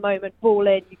heat of the moment, ball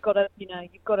in, you've got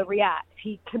to react.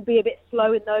 He can be a bit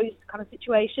slow in those kind of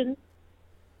situations.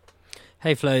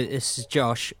 Hey Flo, this is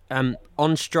Josh.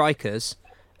 On strikers,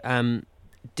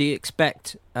 do you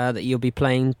expect that you'll be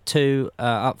playing 2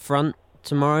 up front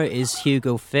tomorrow? Is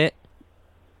Hugill fit?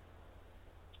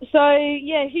 So,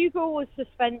 yeah, Hugo was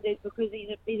suspended because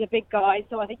he's a big guy,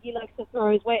 so I think he likes to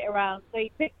throw his weight around. So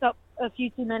he picked up a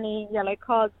few too many yellow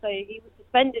cards, so he was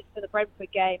suspended for the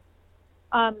Brentford game.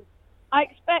 I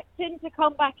expect him to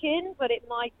come back in, but it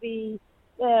might be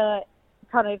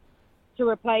kind of to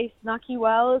replace Nahki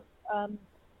Wells.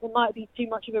 It might be too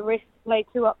much of a risk to play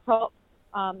 2 up top.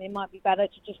 It might be better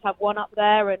to just have 1 up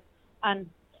there and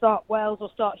start Wells or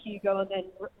start Hugo and then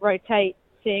rotate,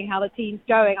 seeing how the team's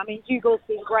going. I mean, Hugill's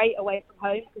been great away from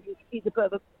home because he's a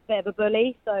bit of a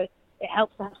bully, so it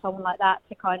helps to have someone like that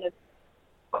to kind of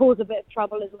cause a bit of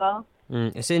trouble as well.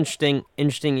 It's interesting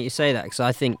that you say that, because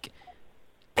I think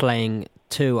playing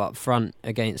 2 up front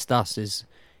against us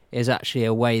is actually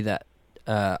a way that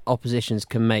oppositions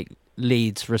can make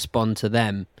Leeds respond to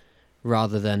them,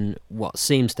 rather than what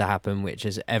seems to happen, which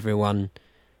is everyone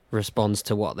responds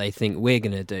to what they think we're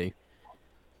going to do.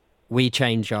 We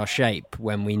change our shape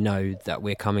when we know that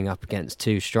we're coming up against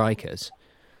 2 strikers.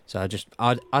 So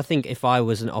I think if I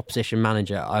was an opposition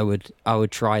manager, I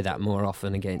would try that more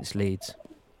often against Leeds.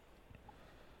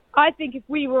 I think if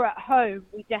we were at home,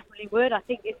 we definitely would. I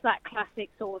think it's that classic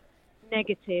sort of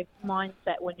negative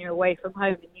mindset when you're away from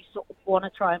home and you sort of want to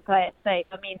try and play it safe.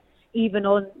 I mean, even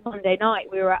on Monday night,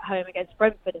 we were at home against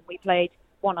Brentford and we played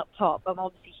 1 up top.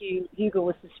 Obviously, Hugo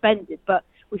was suspended, but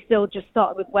we still just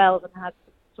started with Wells and had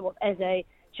sort of Eze,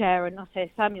 Chair and Nasser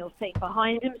Samuel sitting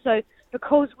behind him. So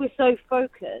because we're so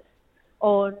focused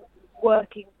on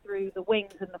working through the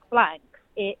wings and the flanks,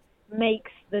 it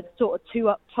makes the sort of 2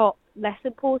 up top less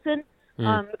important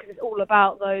because it's all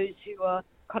about those who are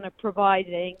kind of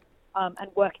providing and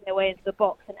working their way into the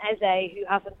box. And Eze, who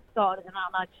hasn't started as an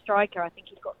out-and-out striker, I think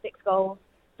he's got 6 goals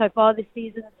so far this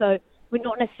season. So we're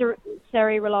not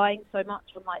necessarily relying so much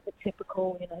on like the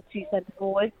typical, 2 centre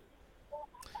forwards.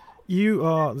 You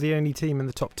are the only team in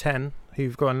the top 10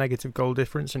 who've got a negative goal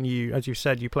difference, and you, as you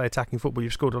said, you play attacking football.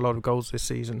 You've scored a lot of goals this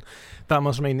season. That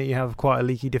must mean that you have quite a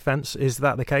leaky defence. Is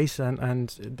that the case,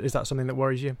 and is that something that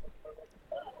worries you?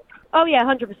 Oh yeah,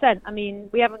 100%. I mean,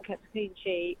 we haven't kept a clean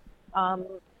sheet.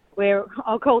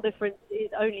 Our goal difference is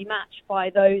only matched by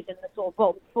those in the sort of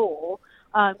bottom 4,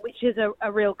 which is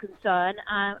a real concern.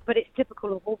 But it's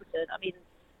typical of Warburton. I mean,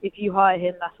 if you hire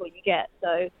him, that's what you get.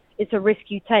 So it's a risk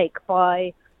you take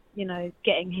by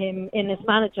getting him in as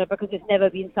manager, because it's never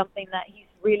been something that he's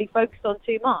really focused on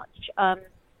too much.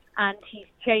 And he's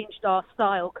changed our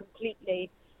style completely.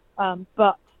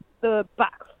 But the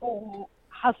back 4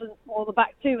 hasn't, or the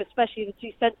back two, especially the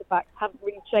two centre backs, haven't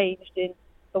really changed in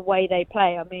the way they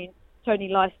play. I mean, Tony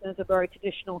Leistner is a very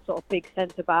traditional sort of big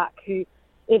centre back who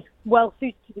is well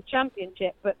suited to the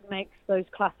Championship, but makes those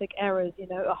classic errors, you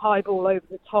know, a high ball over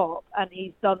the top, and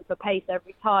he's done for pace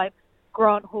every time.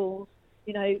 Grant Hall's,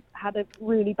 you know, had a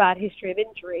really bad history of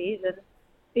injuries and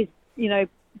is, you know,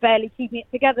 barely keeping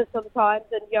it together sometimes.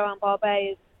 And Yohan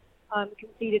Barbet has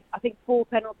conceded, I think, 4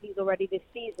 penalties already this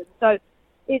season. So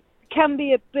it can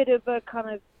be a bit of a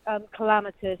kind of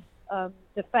calamitous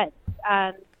defence.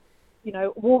 And, you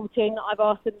know, Warburton, I've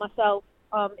asked him myself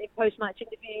in post-match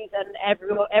interviews, and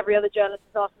every other journalist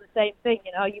has asked him the same thing.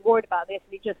 You know, are you worried about this?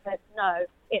 And he just says, no,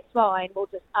 it's fine. We'll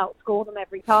just outscore them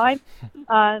every time.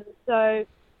 So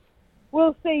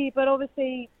we'll see. But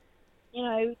obviously, you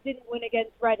know, didn't win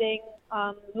against Reading,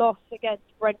 lost against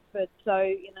Brentford. So,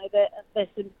 you know, there's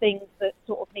some things that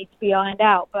sort of need to be ironed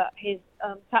out. But his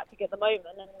tactic at the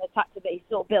moment, and the tactic that he's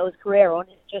sort of built his career on,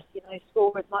 is just, you know,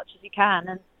 score as much as you can,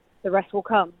 and the rest will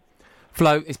come.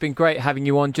 Flo, it's been great having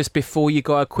you on. Just before you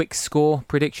got a quick score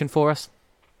prediction for us?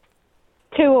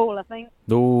 2-2, I think.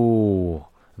 Ooh,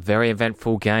 very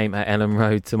eventful game at Ellen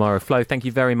Road tomorrow. Flo, thank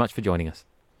you very much for joining us.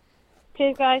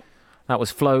 Cheers, guys. That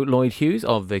was Flo Lloyd-Hughes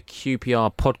of the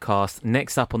QPR podcast.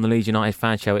 Next up on the Leeds United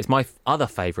Fan Show, it's my other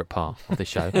favourite part of the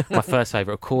show. My first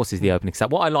favourite, of course, is the opening set.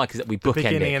 What I like is that we bookend it.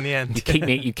 Beginning and the end.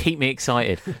 You keep me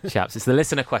excited, chaps. It's the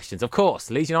listener questions. Of course,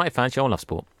 Leeds United Fan Show on Love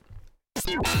Sport.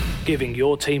 Giving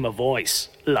your team a voice.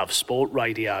 Love Sport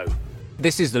Radio.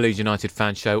 This is the Leeds United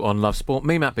Fan Show on Love Sport.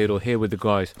 Me, Matt Beadle, here with the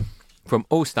guys from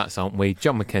All Stats Aren't We,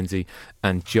 John McKenzie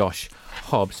and Josh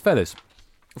Hobbs. Fellas,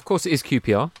 of course it is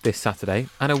QPR this Saturday,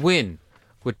 and a win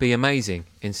would be amazing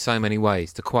in so many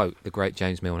ways, to quote the great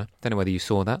James Milner. Don't know whether you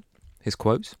saw that, his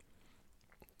quotes.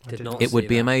 It would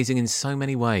be amazing in so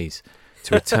many ways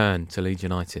to return to Leeds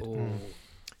United.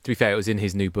 To be fair, it was in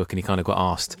his new book, and he kind of got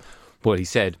asked what he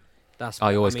said.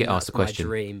 I always get asked the question. My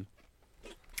dream.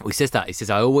 Well, he says that. He says,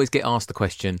 I always get asked the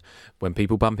question when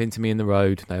people bump into me in the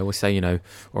road. They always say, you know,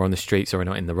 or on the street, sorry,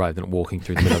 not in the road, they're not walking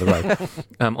through the middle of the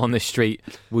road. On the street,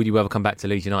 would you ever come back to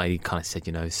Leeds United? He kind of said,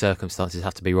 you know, circumstances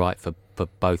have to be right for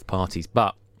both parties.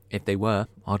 But if they were,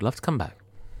 I'd love to come back.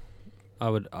 I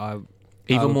would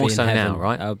Even more be so in now, heaven.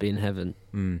 right? I would be in heaven.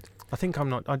 I think I'm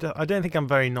not. I don't think I'm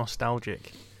very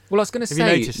nostalgic. Well, I was going to Have you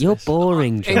say, noticed You're this?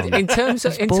 boring, John. in terms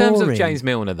of James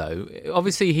Milner, though,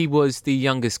 obviously he was the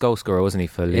youngest goal scorer, wasn't he,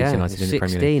 for Leeds United in the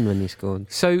Premier League? 16 when he scored.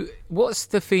 So what's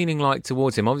the feeling like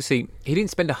towards him? Obviously, he didn't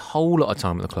spend a whole lot of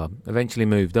time at the club, eventually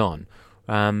moved on.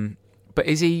 But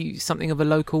is he something of a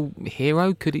local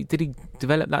hero? Did he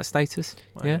develop that status?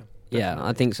 Well, Yeah,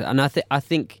 I think so. And I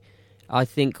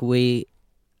think we,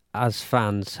 as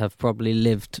fans, have probably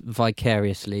lived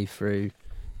vicariously through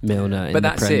Milner in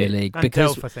the Premier League, and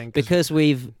Delph, I think, because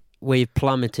we've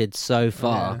plummeted so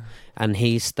far, and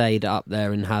he's stayed up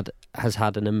there and has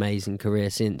had an amazing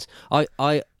career since.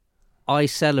 I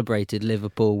celebrated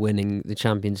Liverpool winning the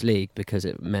Champions League because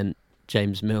it meant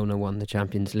James Milner won the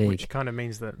Champions League, which kind of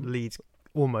means that Leeds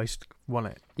almost won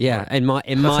it. Yeah, in my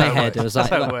head, it was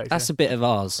like that's a bit of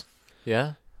ours.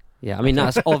 Yeah. Yeah, I mean,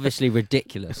 that's obviously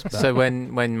ridiculous. But So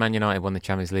when Man United won the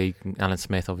Champions League, Alan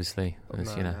Smith obviously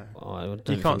was, you know... I don't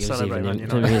You can't think celebrate Man I don't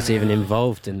think he was even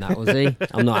involved in that, was he?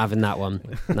 I'm not having that one.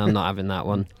 No, I'm not having that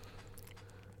one.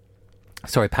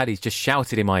 Sorry, Paddy's just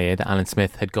shouted in my ear that Alan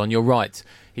Smith had gone. You're right.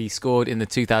 He scored in the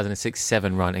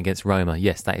 2006-7 run against Roma.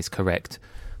 Yes, that is correct.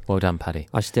 Well done, Paddy.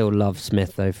 I still love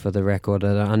Smith, though, for the record.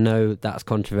 I know that's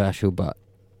controversial, but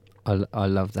I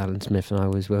loved Alan Smith, and I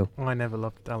always will. I never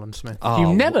loved Alan Smith.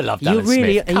 You never loved Alan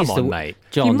Smith? Come on, mate.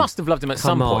 John, you must have loved him at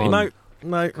some point.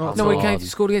 No, he came to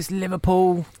scored against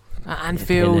Liverpool at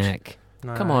Anfield.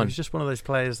 No, Come on. He was just one of those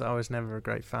players that I was never a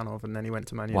great fan of, and then he went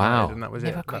to Man United, Wow. and that was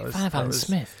Never it. a great fan of Alan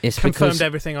Smith. It's confirmed because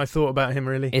everything I thought about him,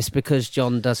 really. It's because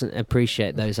John doesn't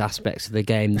appreciate those aspects of the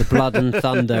game, the blood and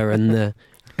thunder, and the.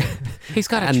 He's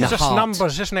got a and chance. the Just heart.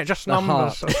 numbers, isn't it? Just The numbers.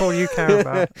 heart. That's all you care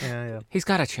about. Yeah. He's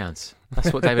got a chance.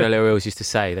 That's what David O'Leary always used to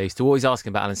say. They used to always ask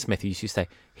him about Alan Smith. He used to say,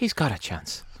 he's got a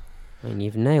chance. I mean,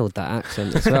 you've nailed that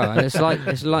accent as well.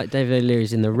 It's like David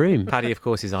O'Leary's in the room. Paddy, of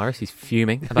course, is Irish. He's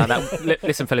fuming about that.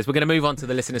 Listen, fellas, we're going to move on to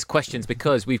the listeners' questions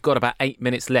because we've got about 8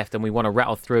 minutes left and we want to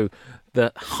rattle through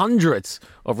the hundreds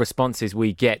of responses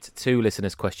we get to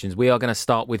listeners' questions. We are going to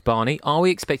start with Barney. Are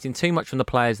we expecting too much from the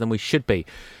players than we should be?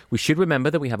 We should remember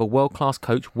that we have a world-class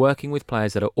coach working with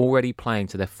players that are already playing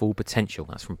to their full potential.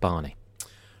 That's from Barney.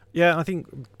 Yeah, I think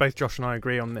both Josh and I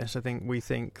agree on this. I think we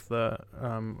think that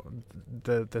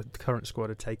the current squad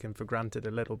are taken for granted a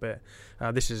little bit.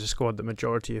 This is a squad the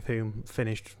majority of whom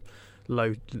finished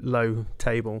low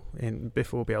table in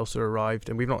before Bielsa arrived,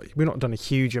 and we've not done a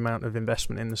huge amount of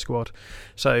investment in the squad.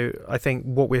 So I think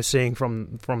what we're seeing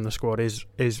from the squad is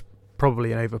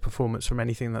probably an overperformance from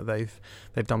anything that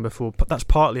they've done before. But that's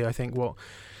partly, I think, what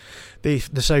the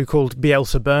so-called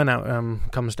Bielsa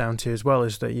burnout comes down to as well,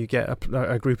 is that you get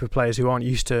a group of players who aren't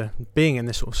used to being in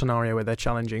this sort of scenario where they're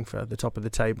challenging for the top of the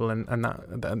table, and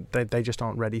that they just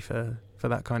aren't ready for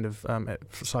that kind of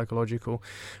psychological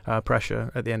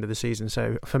pressure at the end of the season.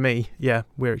 So for me, yeah,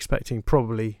 we're expecting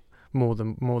probably more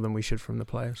than we should from the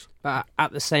players. But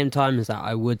at the same time as that,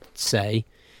 I would say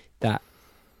that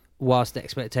whilst the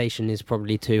expectation is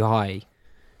probably too high,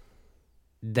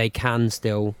 they can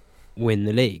still win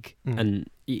the league, and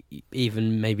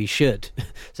even maybe should.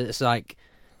 So it's like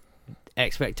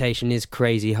expectation is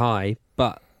crazy high,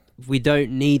 but we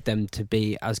don't need them to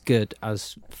be as good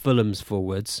as Fulham's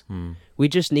forwards. We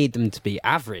just need them to be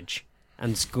average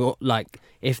and score. Like,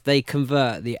 if they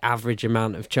convert the average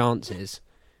amount of chances,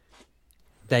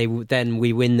 then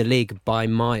we win the league by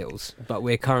miles. But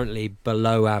we're currently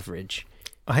below average.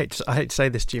 I hate to say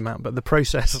this to you, Matt, but the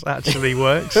process actually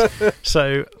works.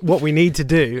 So what we need to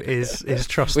do is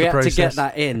trust the process. We had to get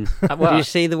that in. Well, you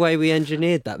see the way we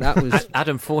engineered that? That was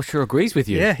Adam Forshaw agrees with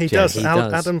you. Yeah, he does.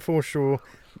 Adam Forshaw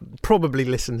probably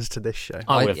listens to this show.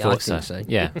 I would have thought so.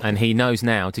 Yeah, and he knows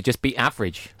now to just be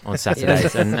average on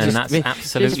Saturdays, and that's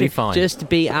absolutely fine. Just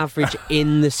be average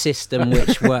in the system,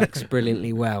 which works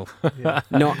brilliantly well. Yeah.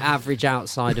 Not average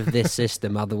outside of this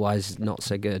system, otherwise not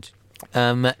so good.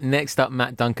 Next up,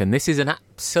 Matt Duncan. This is an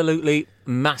absolutely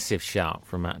massive shout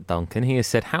from Matt Duncan. He has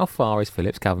said, how far is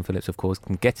Phillips, Calvin Phillips, of course,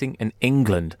 from getting an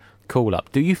England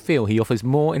call-up? Do you feel he offers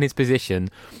more in his position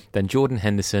than Jordan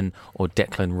Henderson or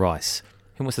Declan Rice?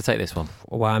 Who wants to take this one?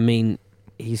 Well, I mean,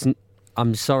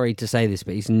 I'm sorry to say this,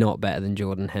 but he's not better than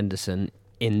Jordan Henderson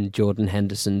in Jordan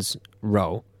Henderson's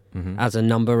role. Mm-hmm. As a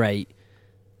number 8,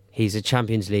 he's a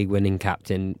Champions League winning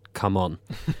captain. Come on.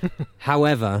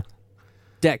 However,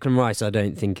 Declan Rice,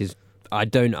 I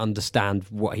don't understand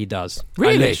what he does.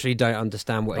 Really? I literally don't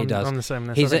understand what he does. On the same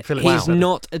list. He's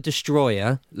not a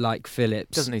destroyer like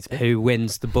Phillips, Doesn't need to be. who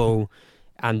wins the ball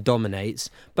and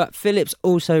dominates. But Phillips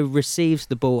also receives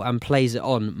the ball and plays it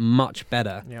on much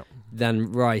better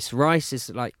than Rice. Rice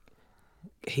is like,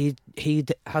 he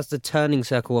has the turning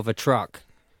circle of a truck,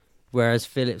 whereas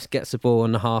Phillips gets the ball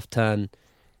on the half turn,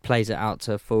 plays it out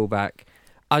to fullback.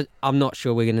 I'm not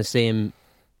sure we're going to see him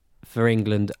for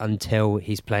England until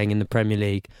he's playing in the Premier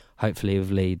League, hopefully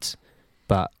with Leeds.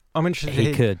 But I'm interested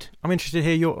to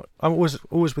hear I'm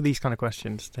always with these kind of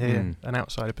questions, to hear an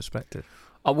outsider perspective.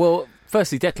 Well,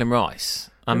 firstly, Declan Rice.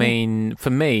 I mean, for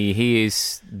me, he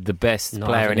is the best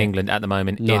player in England at the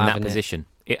moment in that position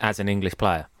as an English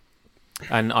player.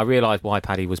 And I realise why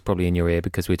Paddy was probably in your ear,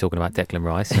 because we were talking about Declan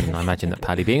Rice, and I imagine that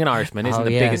Paddy, being an Irishman, isn't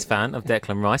the biggest fan of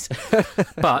Declan Rice.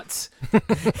 But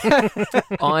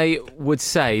I would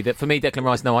say that for me, Declan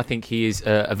Rice, I think he is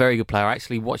a very good player. I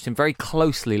actually watched him very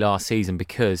closely last season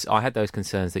because I had those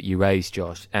concerns that you raised,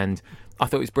 Josh, and I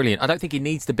thought it was brilliant. I don't think he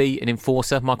needs to be an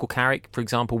enforcer. Michael Carrick, for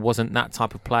example, wasn't that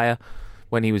type of player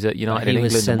when he was at United in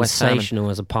England and West Ham. He was sensational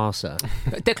as a passer.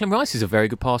 Declan Rice is a very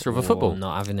good passer of a football.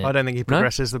 Not having it. I don't think he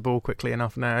progresses the ball quickly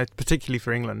enough now, particularly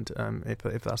for England.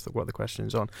 If that's what the question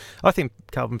is on, I think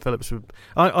Calvin Phillips would.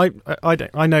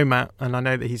 I know Matt, and I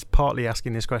know that he's partly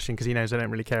asking this question because he knows I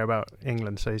don't really care about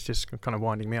England, so he's just kind of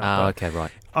winding me up. Oh, okay,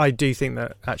 right. I do think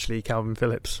that actually Calvin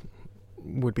Phillips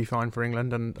would be fine for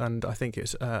England, and I think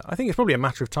it's probably a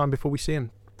matter of time before we see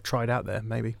him tried out there.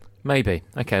 Maybe.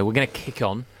 Okay, we're going to kick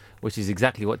on, which is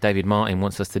exactly what David Martin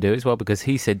wants us to do as well, because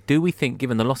he said, do we think,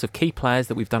 given the loss of key players,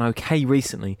 that we've done okay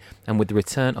recently, and with the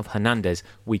return of Hernandez,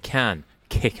 we can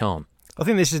kick on? I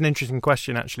think this is an interesting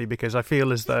question, actually, because I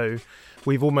feel as though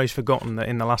we've almost forgotten that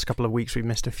in the last couple of weeks we've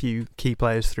missed a few key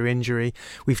players through injury.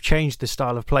 We've changed the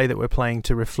style of play that we're playing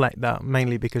to reflect that,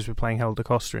 mainly because we're playing Helder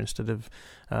Costa instead of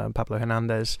Pablo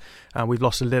Hernandez. We've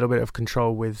lost a little bit of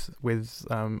control with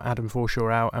Adam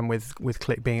Forshaw out, and with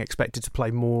Klich being expected to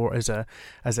play more as a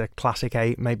classic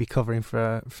 8, maybe covering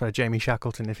for Jamie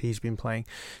Shackleton if he's been playing.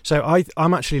 So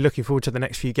I'm actually looking forward to the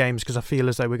next few games, because I feel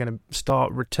as though we're going to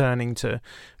start returning to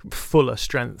fuller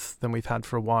strength than we've had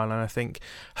for a while, and I think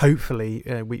hopefully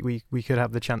we could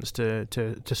have the chance to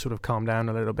sort of calm down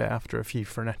a little bit after a few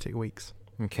frenetic weeks.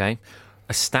 Okay.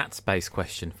 A stats-based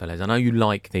question, fellas. I know you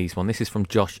like these one. This is from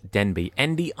Josh Denby.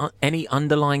 Any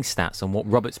underlying stats on what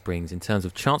Roberts brings in terms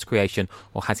of chance creation,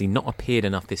 or has he not appeared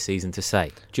enough this season to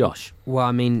say? Josh? Well,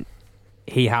 I mean,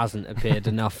 he hasn't appeared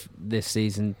enough this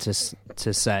season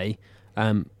to say.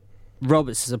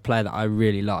 Roberts is a player that I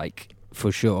really like,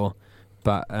 for sure.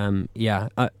 But,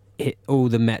 all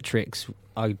the metrics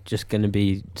are just going to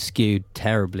be skewed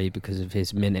terribly because of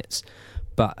his minutes.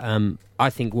 But I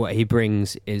think what he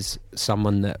brings is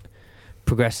someone that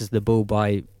progresses the ball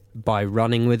by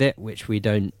running with it, which we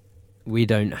don't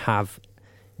have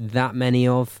that many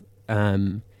of.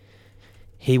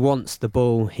 He wants the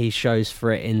ball, he shows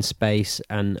for it in space,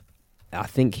 and I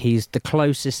think he's the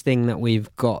closest thing that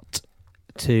we've got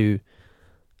to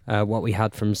what we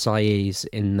had from Saiz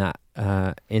in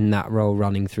that role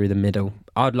running through the middle.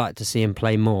 I'd like to see him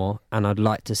play more, and I'd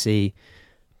like to see,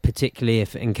 particularly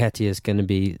if Nketiah is going to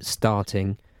be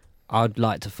starting, I'd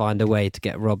like to find a way to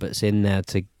get Roberts in there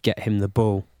to get him the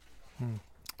ball.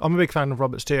 I'm a big fan of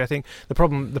Roberts too. I think the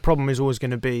problem is always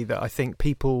going to be that I think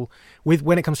people,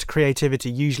 when it comes to creativity,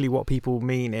 usually what people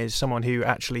mean is someone who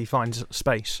actually finds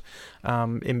space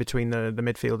in between the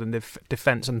midfield and the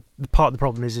defence. And part of the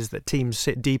problem is that teams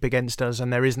sit deep against us,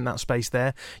 and there isn't that space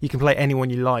there. You can play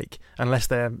anyone you like, unless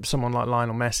they're someone like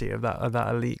Lionel Messi of that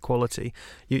elite quality.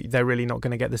 They're really not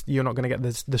going to get this. You're not going to get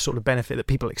the sort of benefit that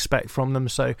people expect from them.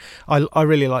 So I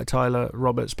really like Tyler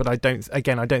Roberts, but I don't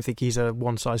think he's a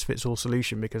one size fits all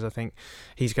solution, because I think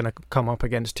he's going to come up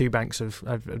against two banks of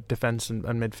defence and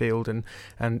midfield,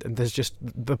 and there's just,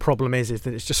 the problem is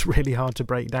that it's just really hard to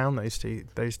break down those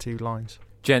two lines.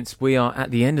 Gents, we are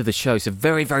at the end of the show, so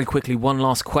very, very quickly, one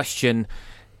last question.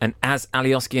 And as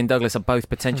Alioski and Douglas are both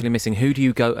potentially missing, who do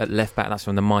you go at left back? That's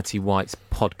from the Mighty Whites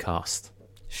podcast.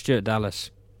 Stuart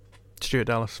Dallas.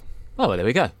 Oh, well, there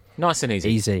we go. Nice and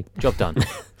easy. Job done.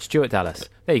 Stuart Dallas.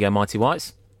 There you go, Mighty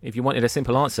Whites. If you wanted a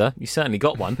simple answer, you certainly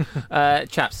got one.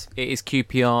 Chaps, it is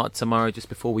QPR tomorrow. Just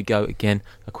before we go, again,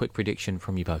 a quick prediction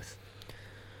from you both.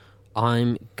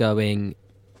 I'm going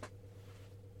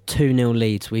 2-0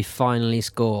 Leeds. We finally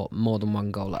score more than one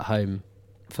goal at home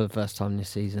for the first time this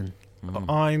season.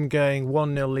 I'm going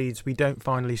 1-0 Leeds. We don't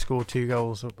finally score 2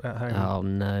 goals at home. Oh,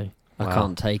 no. Wow. I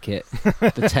can't take it.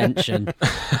 The tension.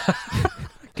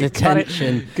 Could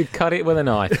cut it with a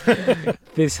knife.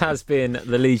 This has been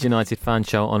the Leeds United Fan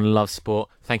Show on Love Sport.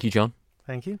 Thank you, John.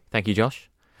 Thank you. Thank you, Josh.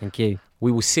 Thank you.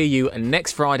 We will see you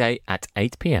next Friday at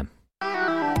 8 p.m.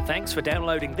 Thanks for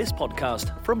downloading this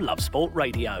podcast from Love Sport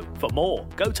Radio. For more,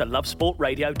 go to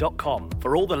lovesportradio.com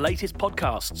for all the latest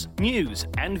podcasts, news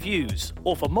and views.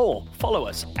 Or for more, follow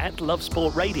us at Love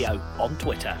Sport Radio on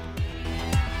Twitter.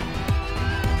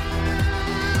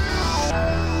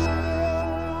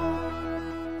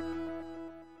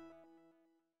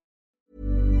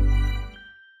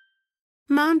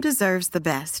 Mom deserves the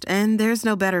best, and there's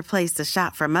no better place to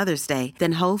shop for Mother's Day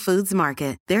than Whole Foods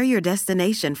Market. They're your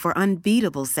destination for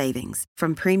unbeatable savings,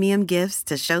 from premium gifts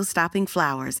to show-stopping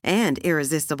flowers and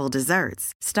irresistible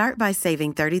desserts. Start by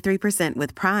saving 33%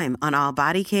 with Prime on all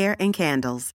body care and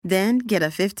candles. Then get a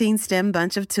 15-stem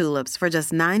bunch of tulips for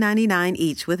just $9.99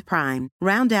 each with Prime.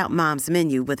 Round out Mom's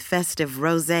menu with festive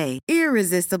rosé,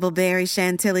 irresistible berry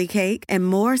chantilly cake, and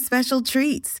more special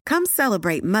treats. Come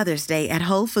celebrate Mother's Day at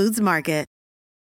Whole Foods Market.